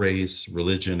 race,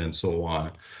 religion, and so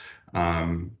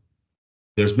on.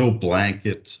 There's no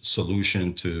blanket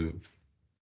solution to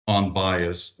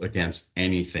unbiased against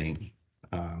anything.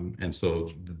 And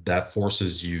so that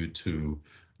forces you to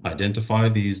identify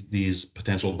these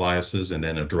potential biases and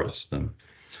then address them.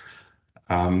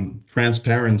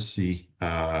 Transparency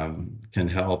can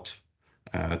help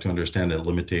to understand the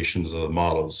limitations of the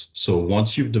models. So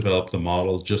once you've developed the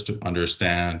model, just to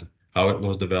understand how it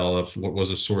was developed, what was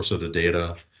the source of the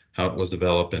data, how it was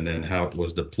developed, and then how it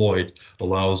was deployed,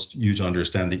 allows you to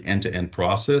understand the end-to-end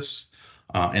process.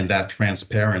 And that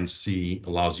transparency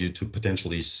allows you to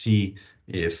potentially see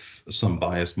if some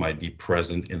bias might be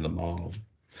present in the model.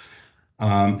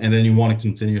 And then you want to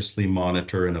continuously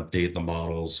monitor and update the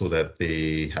models so that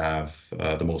they have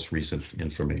the most recent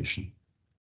information.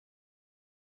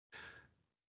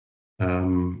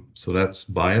 So that's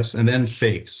bias. And then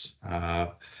fakes.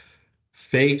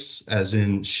 Fakes, as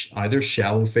in either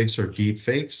shallow fakes or deep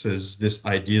fakes, is this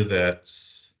idea that,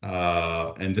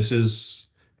 and this is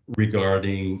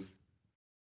regarding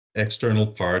external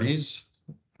parties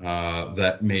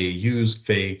that may use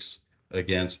fakes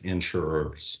against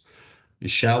insurers. The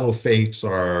shallow fakes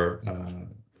are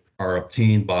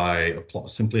obtained by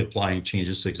simply applying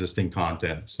changes to existing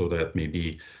content. So that may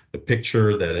be a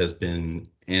picture that has been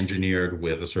engineered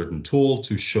with a certain tool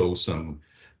to show some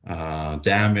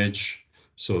damage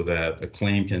so that a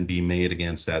claim can be made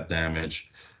against that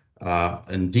damage.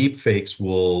 And deep fakes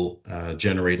will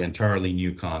generate entirely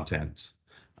new content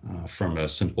from a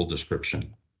simple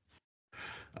description.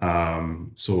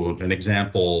 So an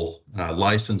example,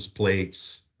 license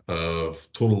plates of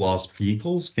total loss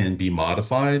vehicles can be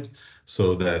modified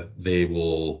so that they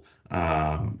will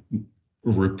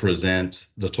represent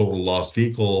the total loss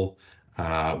vehicle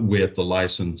with the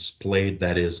license plate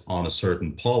that is on a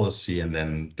certain policy, and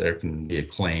then there can be a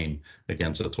claim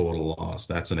against a total loss.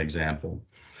 That's an example.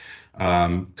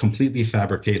 Completely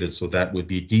fabricated, so that would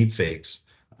be deep fakes,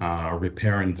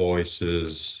 repair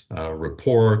invoices,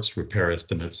 reports, repair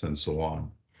estimates, and so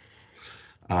on.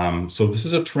 So this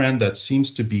is a trend that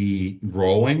seems to be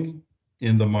growing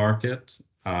in the market.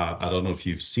 I don't know if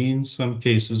you've seen some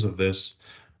cases of this,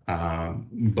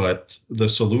 but the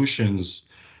solutions,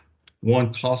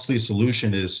 one costly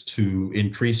solution is to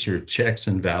increase your checks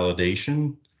and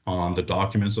validation on the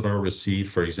documents that are received.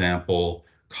 For example,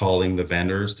 calling the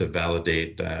vendors to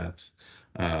validate that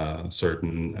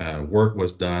certain work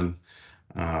was done,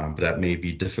 but that may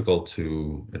be difficult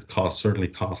to, certainly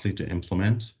costly to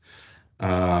implement.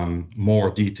 More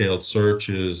detailed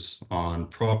searches on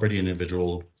property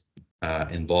individual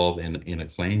involved in a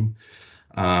claim.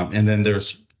 And then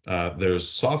there's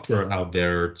software out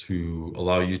there to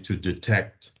allow you to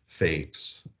detect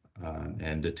fakes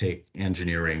and detect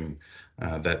engineering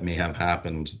that may have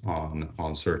happened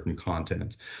on certain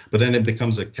content. But then it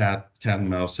becomes a cat and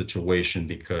mouse situation,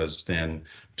 because then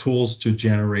tools to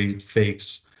generate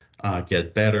fakes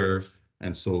get better,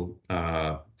 and so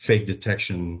fake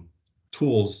detection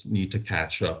tools need to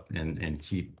catch up and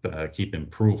keep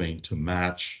improving to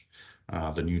match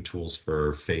the new tools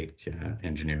for fake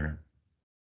engineering.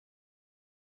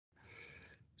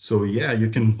 So yeah, you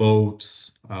can vote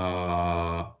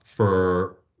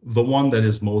for the one that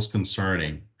is most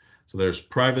concerning. So there's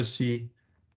privacy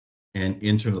and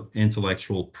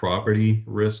intellectual property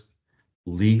risk,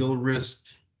 legal risk,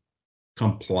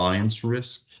 compliance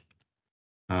risk,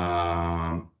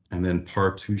 and then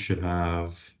part two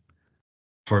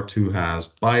has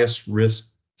bias risk,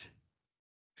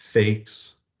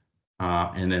 fakes,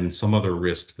 and then some other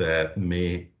risks that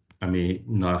I may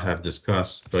not have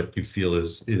discussed, but you feel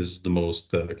is the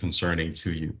most concerning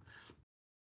to you.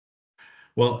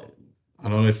 Well, I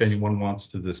don't know if anyone wants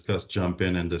to jump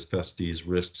in and discuss these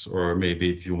risks, or maybe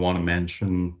if you want to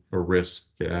mention a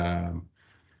risk that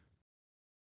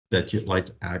you'd like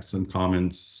to add some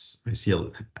comments. I see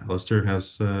Alistair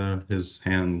has his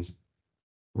hand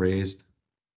raised.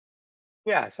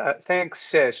 Yes,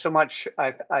 thanks so much.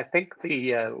 I think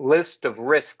the list of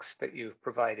risks that you've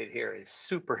provided here is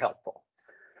super helpful.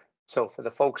 So for the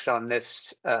folks on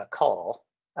this call,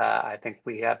 I think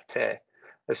we have to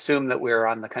assume that we're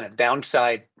on the kind of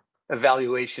downside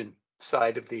evaluation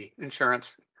side of the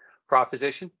insurance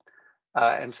proposition.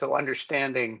 And so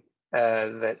understanding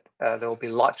that there will be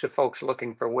lots of folks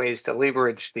looking for ways to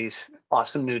leverage these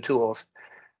awesome new tools.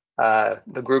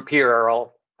 The group here are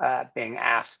all being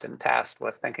asked and tasked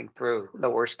with thinking through the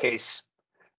worst case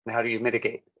and how do you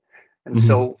mitigate. And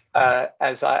so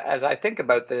as I think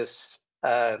about this,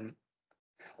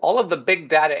 all of the big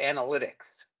data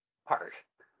analytics part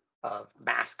of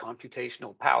mass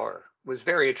computational power was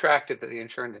very attractive to the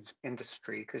insurance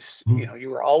industry, because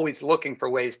you were always looking for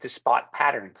ways to spot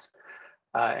patterns.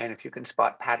 And if you can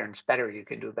spot patterns better, you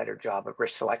can do a better job of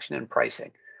risk selection and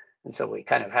pricing. And so we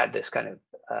kind of had this kind of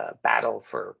battle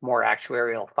for more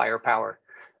actuarial firepower.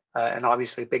 And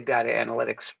obviously big data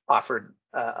analytics offered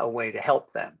a way to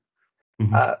help them.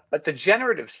 But the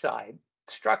generative side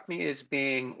struck me as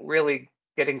being really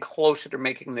getting closer to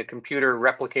making the computer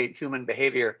replicate human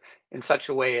behavior in such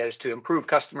a way as to improve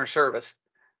customer service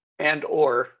and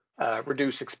or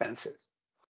reduce expenses.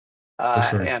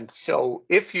 Sure. And so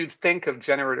if you think of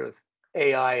generative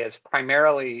AI as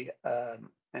primarily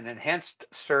an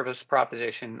enhanced service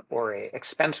proposition or a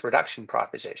expense reduction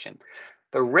proposition,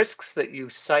 the risks that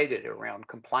you've cited around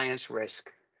compliance risk,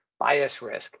 bias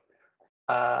risk,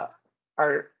 are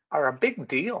a big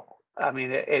deal. I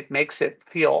mean, it makes it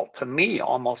feel to me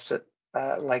almost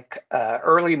like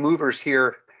early movers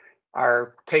here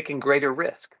are taking greater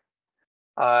risk,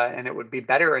 and it would be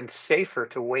better and safer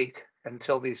to wait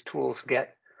until these tools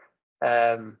get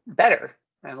better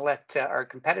and let our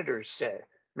competitors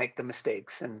make the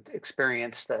mistakes and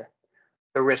experience the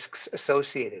risks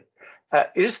associated.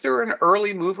 Is there an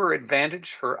early mover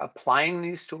advantage for applying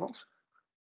these tools?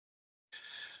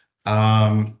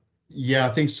 Yeah,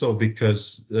 I think so,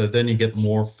 because then you get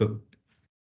more,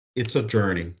 it's a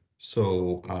journey.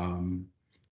 So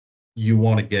you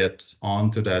want to get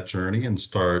onto that journey and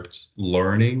start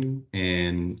learning,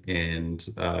 and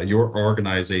your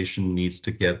organization needs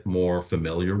to get more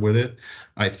familiar with it.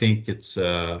 I think it's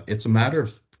a matter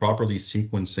of properly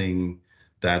sequencing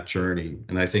that journey.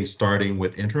 And I think starting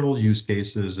with internal use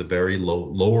cases, a very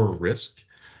lower risk.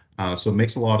 So it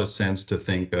makes a lot of sense to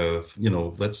think of,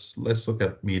 let's look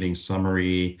at meeting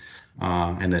summary,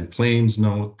 and then claims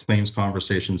note, claims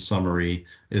conversation summary.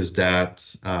 Is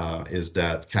that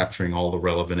capturing all the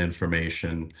relevant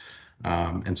information?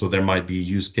 And so there might be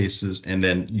use cases, and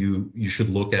then you should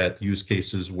look at use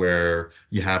cases where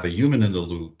you have a human in the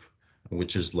loop,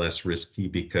 which is less risky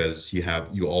because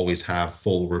you always have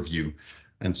full review.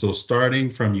 And so starting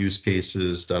from use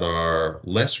cases that are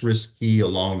less risky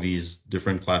along these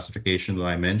different classifications that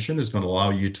I mentioned is going to allow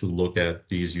you to look at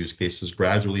these use cases,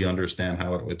 gradually understand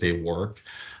how they work,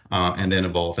 and then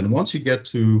evolve. And once you get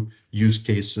to use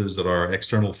cases that are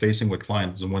external facing with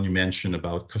clients, the one you mentioned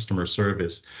about customer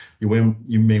service, you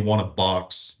may want to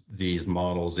box these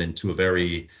models into a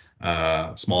very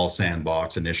small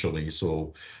sandbox initially.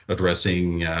 So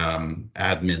addressing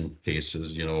admin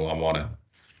cases,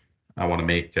 I want to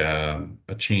make a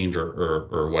change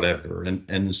or whatever,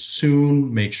 and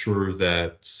soon make sure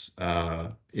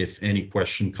that if any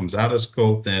question comes out of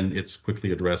scope, then it's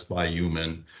quickly addressed by a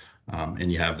human, and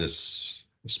you have this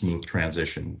smooth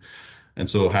transition. And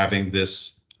so having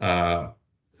this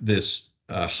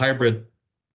hybrid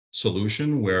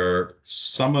solution where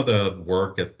some of the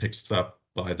work gets picked up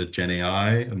by the Gen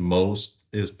AI and most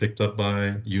is picked up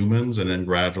by humans, and then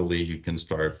gradually you can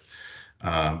start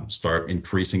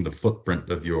increasing the footprint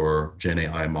of your Gen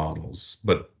AI models.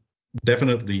 But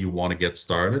definitely you want to get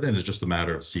started, and it's just a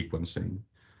matter of sequencing.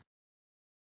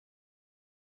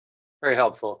 Very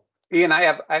helpful. Ian, I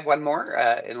have one more,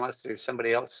 unless there's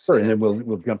somebody else. Sure, and then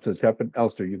we'll jump to the chat, but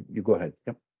Alistair, you go ahead.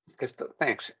 Yep.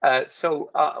 Thanks. So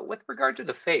with regard to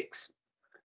the fakes,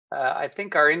 I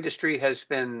think our industry has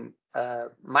been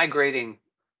migrating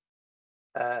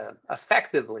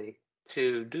effectively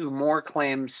to do more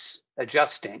claims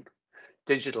adjusting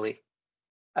digitally,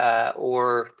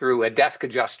 or through a desk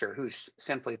adjuster who's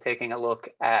simply taking a look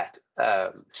at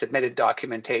submitted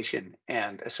documentation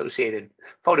and associated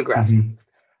photographs. Mm-hmm.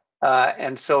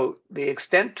 And so the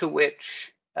extent to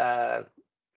which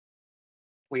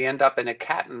we end up in a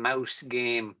cat and mouse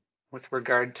game with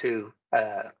regard to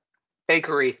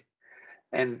fakery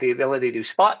and the ability to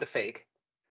spot the fake,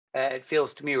 it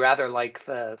feels to me rather like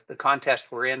the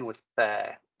contest we're in with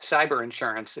cyber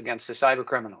insurance against the cyber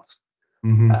criminals.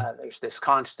 Mm-hmm. There's this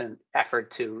constant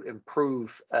effort to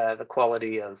improve the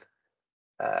quality of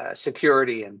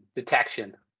security and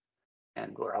detection,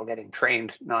 and we're all getting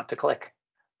trained not to click.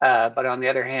 But on the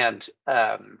other hand,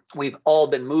 we've all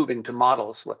been moving to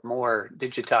models with more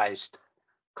digitized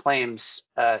claims.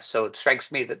 So it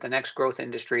strikes me that the next growth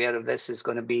industry out of this is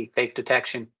going to be fake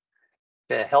detection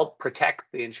to help protect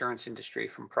the insurance industry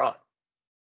from fraud.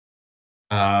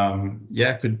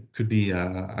 Yeah, could be.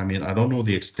 I mean, I don't know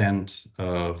the extent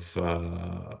of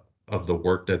the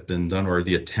work that's been done or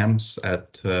the attempts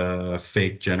at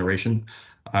fake generation.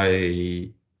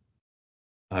 I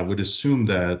would assume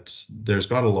that there's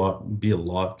got be a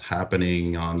lot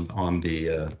happening on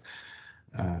the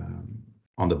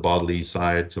bodily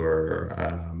side,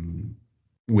 or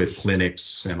with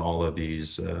clinics and all of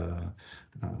these.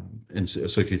 And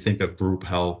so if you think of group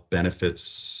health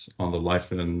benefits on the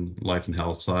life and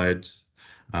health side,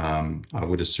 I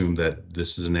would assume that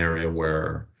this is an area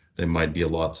where there might be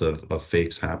lots of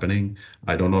fakes happening.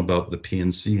 I don't know about the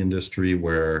P&C industry,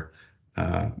 where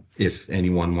if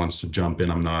anyone wants to jump in,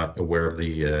 I'm not aware of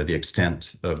the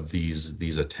extent of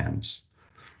these attempts.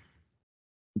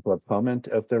 People have comment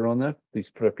out there on that, please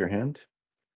put up your hand.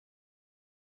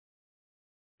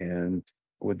 And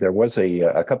there was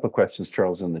a couple of questions,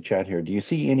 Charles, in the chat here. Do you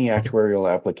see any actuarial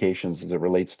applications as it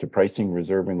relates to pricing,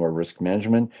 reserving, or risk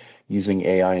management using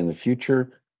AI in the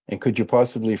future? And could you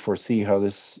possibly foresee how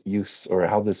this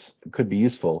could be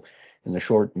useful in the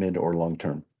short, mid, or long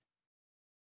term?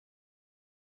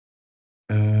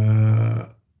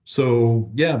 So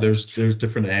yeah, there's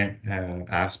different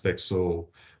aspects. So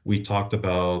we talked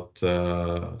about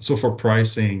so for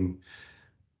pricing,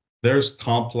 there's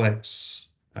complex.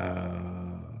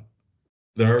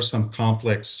 There are some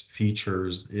complex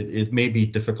features. It may be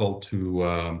difficult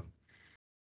to.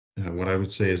 What I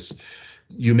would say is,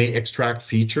 you may extract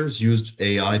features, use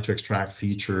AI to extract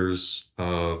features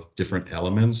of different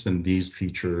elements, and these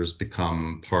features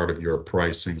become part of your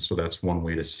pricing. So that's one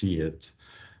way to see it.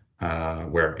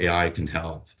 Where AI can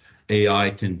help. AI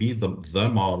can be the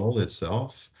model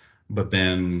itself, but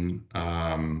then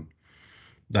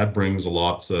that brings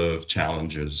lots of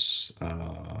challenges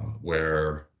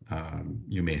where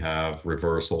you may have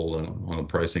reversal on the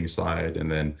pricing side,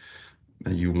 and then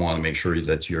you want to make sure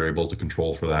that you're able to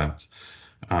control for that.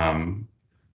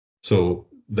 So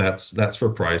that's for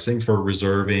pricing. For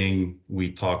reserving,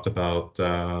 we talked about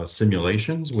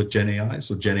simulations with GenAI.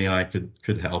 So GenAI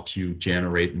could help you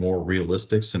generate more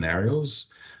realistic scenarios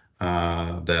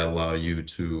that allow you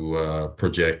to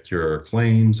project your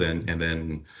claims and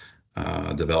then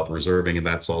develop reserving. And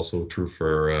that's also true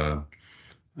for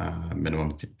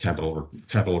minimum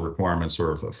capital requirements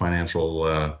or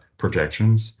financial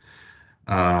projections.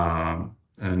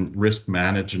 And risk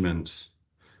management,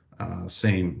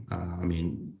 same. I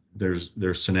mean, there's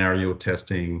scenario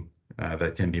testing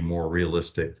that can be more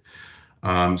realistic.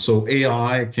 So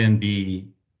AI can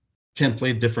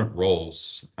play different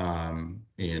roles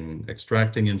in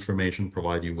extracting information,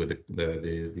 provide you with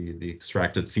the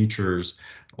extracted features,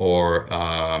 or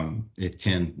it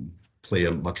can play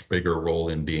a much bigger role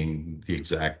in being the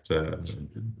exact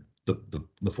the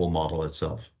full model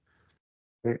itself.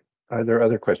 Are there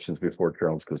other questions before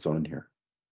Charles goes on here?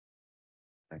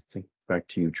 I think back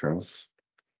to you, Charles.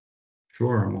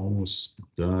 Sure, I'm almost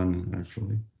done,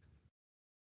 actually.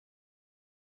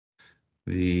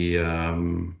 I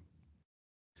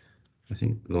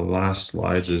think the last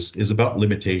slides is about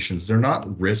limitations. They're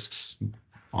not risks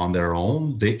on their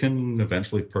own. They can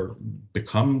eventually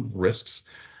become risks,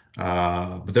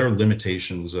 but there are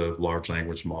limitations of large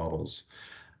language models.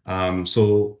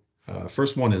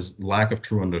 First one is lack of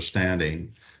true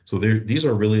understanding. So these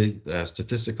are really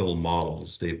statistical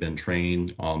models. They've been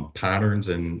trained on patterns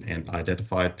and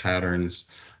identified patterns,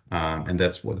 and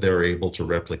that's what they're able to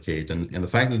replicate. And the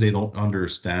fact that they don't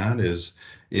understand is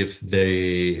if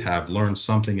they have learned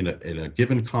something in a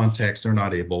given context, they're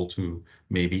not able to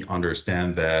maybe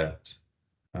understand that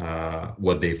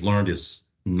what they've learned is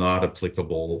not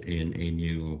applicable in a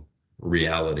new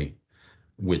reality,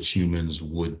 which humans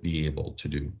would be able to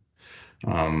do.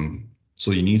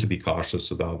 So you need to be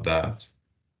cautious about that.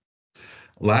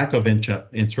 Lack of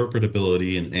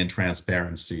interpretability and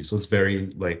transparency. So it's very,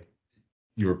 like,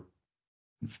 you're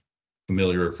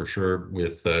familiar for sure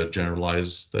with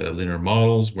generalized linear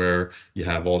models where you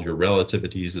have all your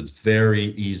relativities. It's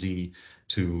very easy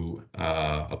to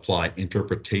apply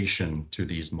interpretation to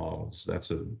these models. That's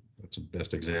the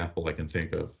best example I can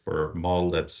think of for a model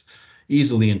that's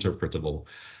easily interpretable.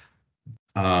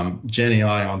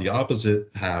 GenAI, on the opposite,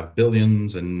 have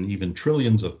billions and even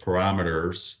trillions of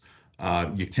parameters.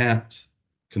 You can't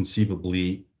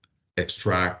conceivably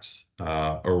extract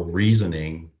a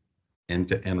reasoning,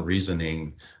 end-to-end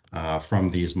reasoning from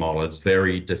these models. It's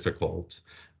very difficult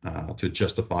to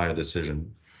justify a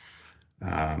decision.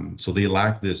 So they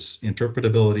lack this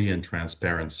interpretability and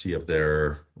transparency of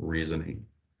their reasoning.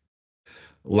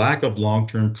 Lack of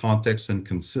long-term context and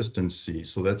consistency.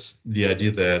 So that's the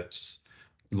idea that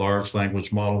large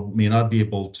language model may not be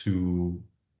able to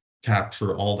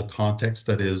capture all the context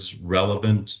that is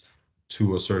relevant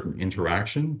to a certain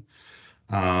interaction,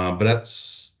 but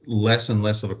that's less and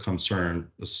less of a concern,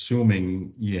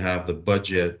 assuming you have the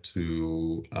budget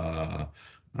to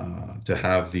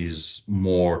have these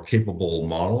more capable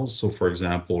models. So, for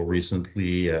example,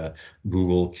 recently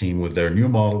Google came with their new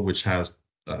model, which has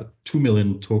 2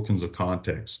 million tokens of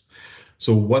context.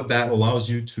 So what that allows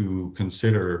you to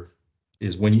consider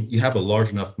is when you have a large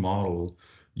enough model,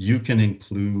 you can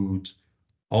include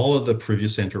all of the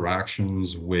previous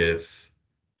interactions with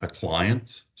a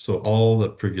client. So all the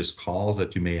previous calls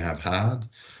that you may have had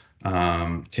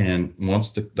once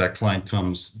that client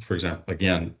comes, for example,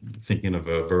 again, thinking of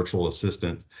a virtual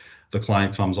assistant, the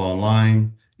client comes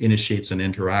online, initiates an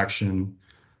interaction.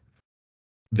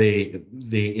 They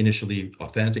initially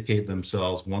authenticate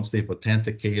themselves. Once they've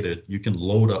authenticated, you can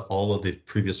load up all of the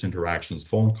previous interactions,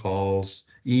 phone calls,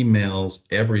 emails,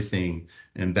 everything,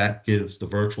 and that gives the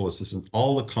virtual assistant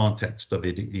all the context of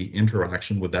the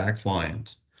interaction with that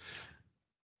client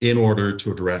in order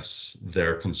to address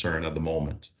their concern at the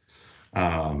moment.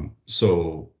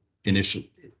 So initially,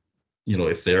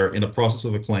 if they're in a process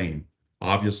of a claim,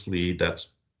 obviously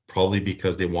that's probably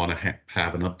because they want to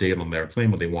have an update on their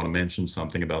claim, or they want to mention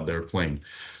something about their claim.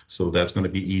 So that's going to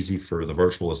be easy for the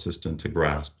virtual assistant to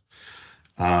grasp.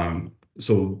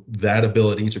 So that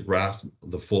ability to grasp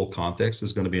the full context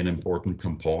is going to be an important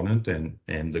component, and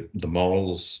the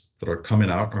models that are coming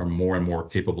out are more and more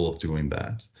capable of doing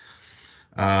that.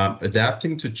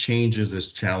 Adapting to changes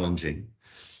is challenging.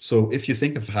 So if you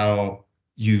think of how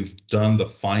you've done the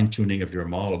fine-tuning of your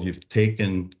model, you've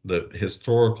taken the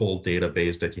historical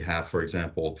database that you have, for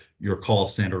example, your call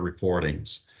center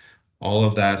recordings. All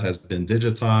of that has been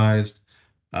digitized.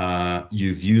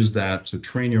 You've used that to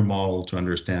train your model to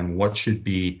understand what should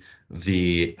be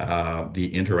the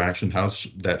interaction,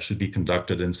 that should be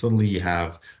conducted, and suddenly you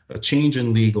have a change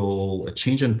in legal, a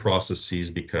change in processes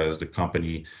because the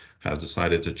company has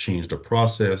decided to change the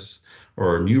process,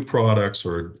 or new products,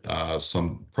 or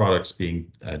some products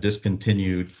being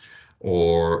discontinued,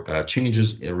 or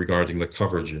changes regarding the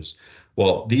coverages.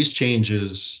 Well, these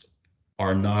changes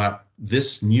are not,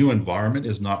 this new environment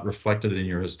is not reflected in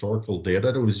your historical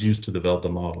data that was used to develop the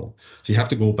model. So you have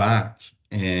to go back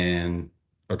and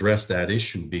address that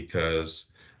issue because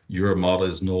your model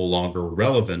is no longer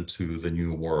relevant to the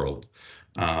new world.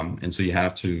 And so you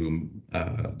have to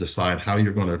decide how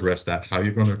you're going to address that, how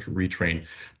you're going to retrain.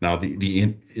 Now,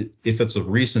 if it's a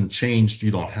recent change, you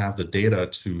don't have the data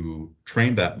to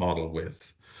train that model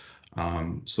with.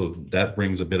 So that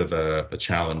brings a bit of a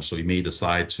challenge. So you may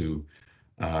decide to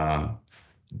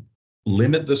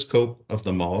limit the scope of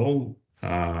the model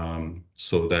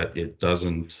so that it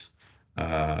doesn't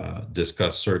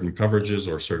discuss certain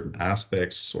coverages or certain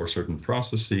aspects or certain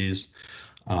processes,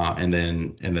 and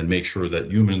then make sure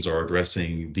that humans are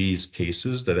addressing these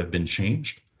cases that have been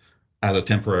changed as a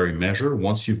temporary measure.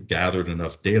 Once you've gathered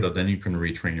enough data, then you can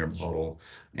retrain your model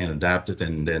and adapt it,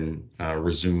 and then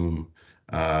resume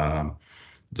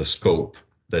the scope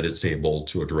that it's able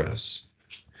to address.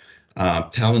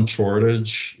 Talent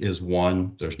shortage is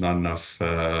one. There's not enough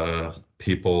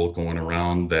people going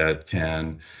around that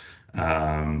can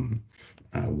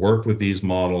work with these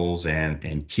models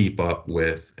and keep up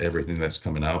with everything that's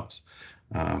coming out.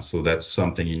 So that's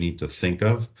something you need to think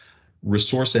of.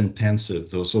 Resource intensive,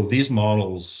 though. So these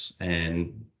models,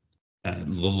 and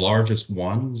the largest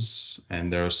ones,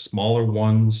 and there are smaller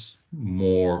ones,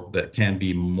 more that can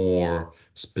be more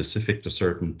specific to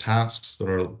certain tasks that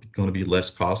are going to be less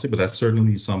costly, but that's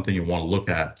certainly something you want to look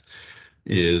at.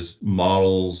 Is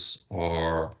models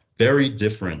are very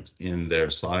different in their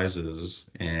sizes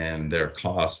and their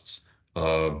costs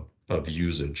of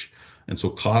usage, and so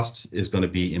cost is going to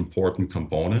be important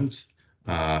component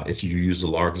if you use the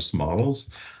largest models.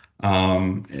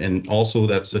 And also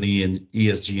that's an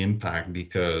ESG impact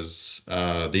because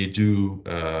they do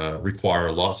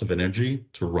require lots of energy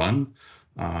to run,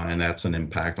 and that's an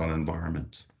impact on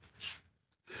environment.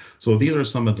 So these are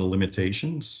some of the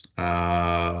limitations.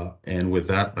 And with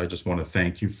that, I just want to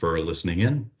thank you for listening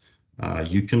in.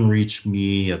 You can reach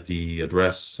me at the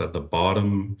address at the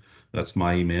bottom. That's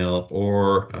my email,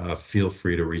 or feel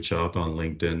free to reach out on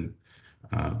LinkedIn.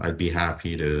 I'd be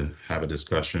happy to have a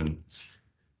discussion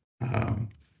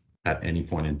at any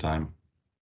point in time.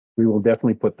 We will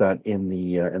definitely put that in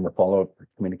the follow-up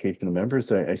communication to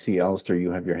members. I see, Alistair,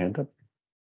 you have your hand up.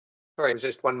 Sorry,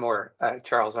 just one more,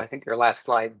 Charles. I think your last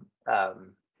slide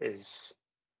is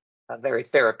very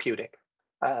therapeutic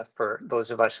for those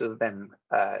of us who have been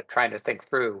trying to think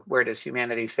through where does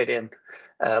humanity fit in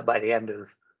by the end of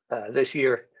this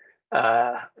year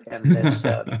and this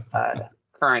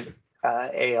current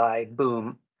AI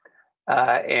boom.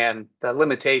 And the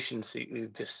limitations that you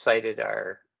just cited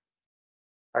are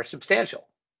substantial.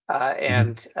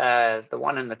 And the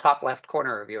one in the top left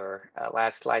corner of your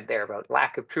last slide there about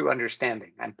lack of true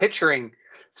understanding. I'm picturing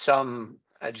some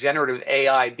generative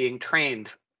AI being trained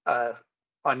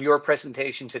on your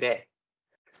presentation today.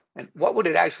 And what would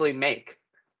it actually make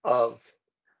of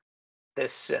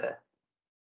this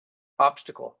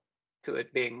obstacle to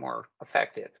it being more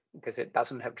effective? Because it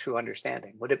doesn't have true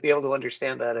understanding. Would it be able to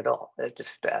understand that at all? It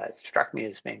just struck me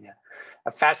as being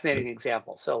a fascinating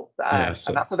example. So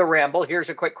enough of the ramble. Here's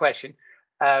a quick question.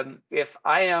 If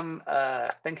I am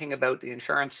thinking about the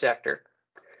insurance sector,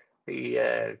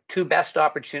 the two best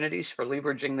opportunities for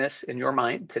leveraging this in your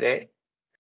mind today,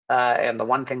 and the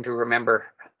one thing to remember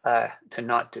to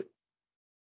not do.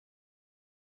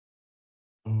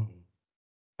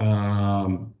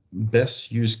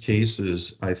 Best use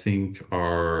cases, I think,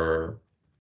 are,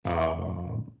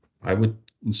 I would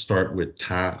start with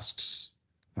tasks.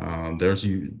 There's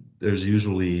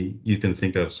usually, you can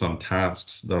think of some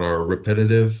tasks that are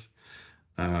repetitive,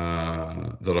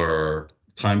 that are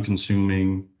time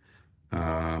consuming,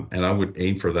 and I would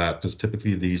aim for that because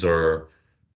typically these are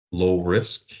low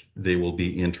risk. They will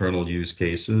be internal use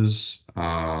cases,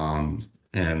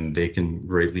 and they can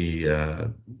greatly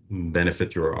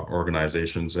benefit your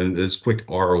organizations. And there's quick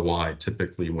ROI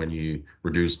typically when you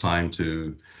reduce time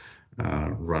to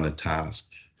run a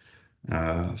task.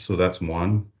 So that's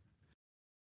one.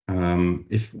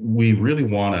 If we really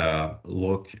want to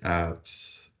look at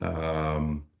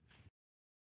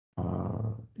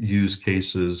use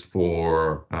cases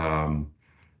for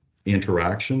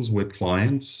interactions with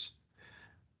clients,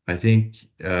 I think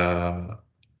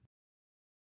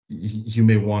you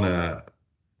may want to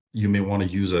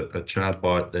use a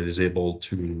chatbot that is able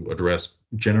to address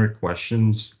generic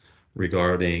questions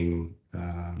regarding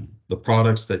the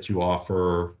products that you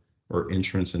offer or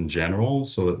insurance in general.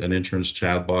 So an insurance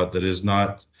chatbot that is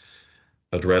not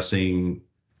addressing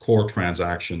core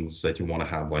transactions that you want to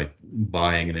have, like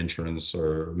buying an insurance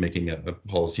or making a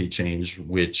policy change,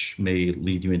 which may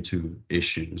lead you into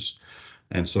issues.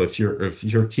 And so if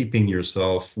you're keeping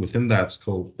yourself within that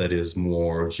scope that is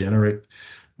more generic,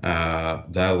 that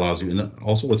allows you. And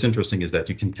also what's interesting is that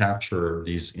you can capture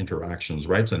these interactions,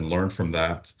 right, and learn from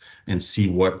that and see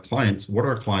what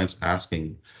are clients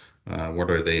asking, what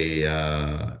are they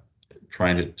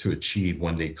trying to achieve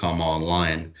when they come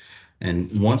online.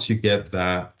 And once you get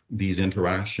these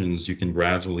interactions, you can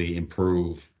gradually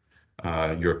improve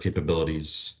your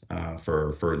capabilities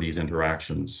for these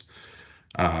interactions.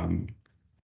 That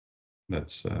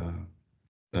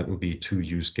would be two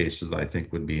use cases that I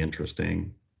think would be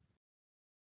interesting.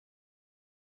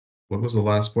 What was the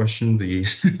last question? The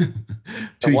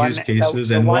two use cases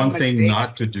and one thing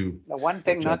not to do. The one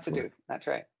thing not to do. That's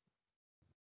right.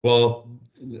 Well,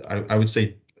 I would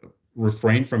say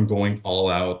refrain from going all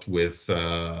out with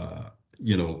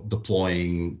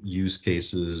deploying use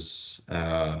cases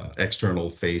external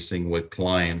facing with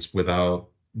clients without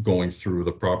going through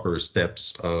the proper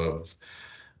steps of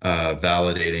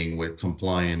validating with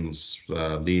compliance,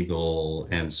 legal,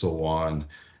 and so on,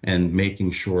 and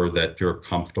making sure that you're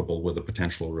comfortable with the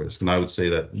potential risk. And I would say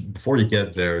that before you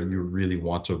get there, you really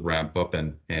want to ramp up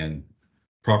and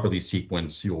properly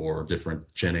sequence your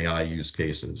different Gen AI use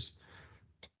cases.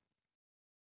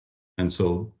 And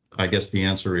so I guess the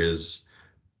answer is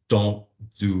don't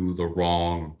do the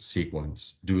wrong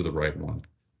sequence, do the right one.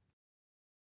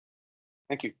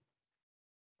 Thank you.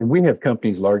 And we have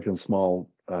companies large and small.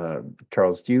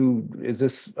 Charles, is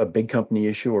this a big company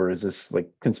issue, or is this like,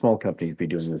 can small companies be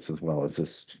doing this as well? Is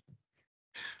this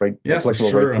right? Yeah, for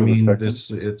sure. I mean, it's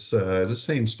the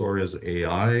same story as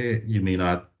AI. You may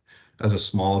not, as a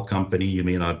small company, you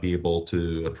may not be able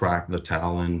to attract the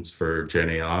talent for Gen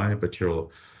AI, but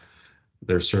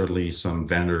there's certainly some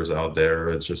vendors out there.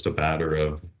 It's just a matter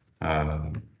of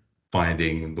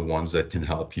finding the ones that can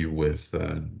help you with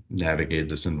navigate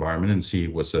this environment and see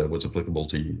what's applicable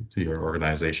to your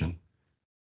organization.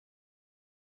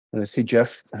 And I see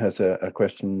Jeff has a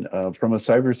question. From a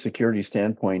cybersecurity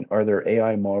standpoint, are there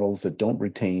AI models that don't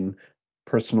retain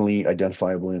personally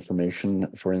identifiable information,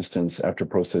 for instance, after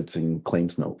processing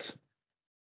claims notes?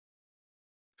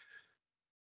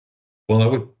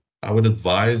 Well, I would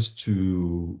advise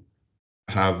to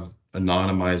have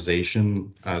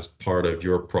anonymization as part of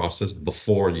your process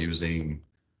before using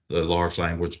the large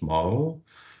language model.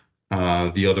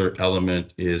 The other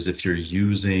element is if you're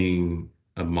using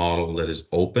a model that is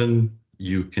open,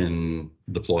 you can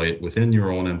deploy it within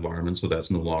your own environment, so that's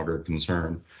no longer a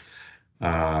concern.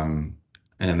 And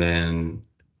then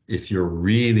if you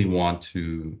really want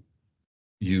to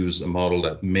use a model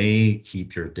that may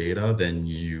keep your data, then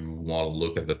you want to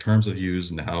look at the terms of use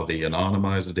and how they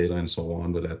anonymize the data and so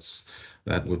on, but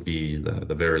that would be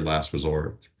the very last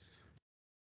resort.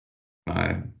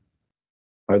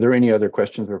 Are there any other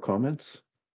questions or comments?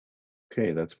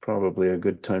 Okay, that's probably a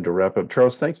good time to wrap up.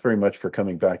 Charles, thanks very much for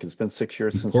coming back. It's been 6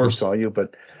 years since we saw you,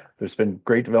 but there's been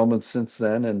great developments since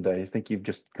then, and I think you've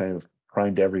just kind of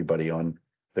primed everybody on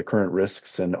the current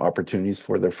risks and opportunities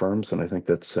for their firms, and I think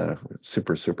that's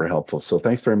super, super helpful. So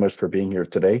thanks very much for being here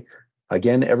today.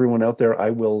 Again, everyone out there,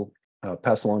 I will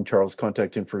pass along Charles'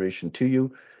 contact information to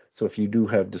you. So if you do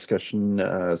have discussion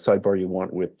sidebar you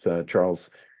want with Charles,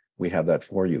 we have that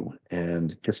for you.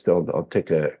 And just I'll take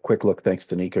a quick look. Thanks,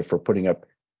 Danica, for putting up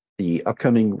the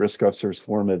upcoming Risk Officers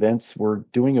Forum events. We're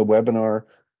doing a webinar,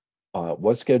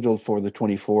 was scheduled for the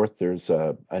 24th. There's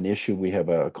an issue. We have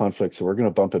a conflict, so we're going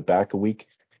to bump it back a week.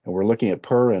 And we're looking at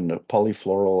PER and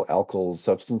polyfluoral alkyl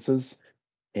substances,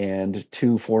 and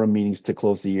 2 forum meetings to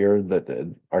close the year.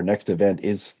 That our next event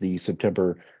is the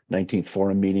September 19th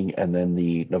forum meeting, and then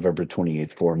the November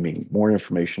 28th forum meeting. More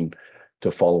information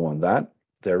to follow on that.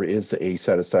 There is a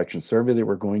satisfaction survey that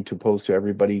we're going to post to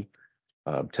everybody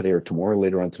today or tomorrow,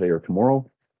 later on today or tomorrow.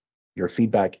 Your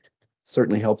feedback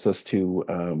certainly helps us to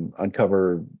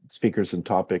uncover speakers and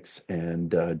topics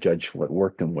and judge what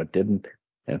worked and what didn't.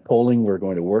 And polling we're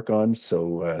going to work on.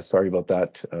 So sorry about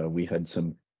that. We had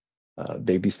some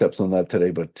baby steps on that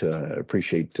today, but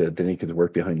appreciate Danica's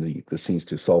work behind the scenes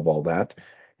to solve all that.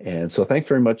 And so thanks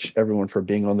very much, everyone, for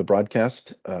being on the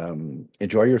broadcast.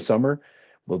 Enjoy your summer.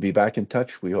 We'll be back in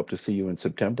touch. We hope to see you in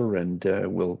September, and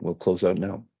we'll close out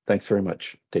now. Thanks very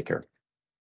much. Take care.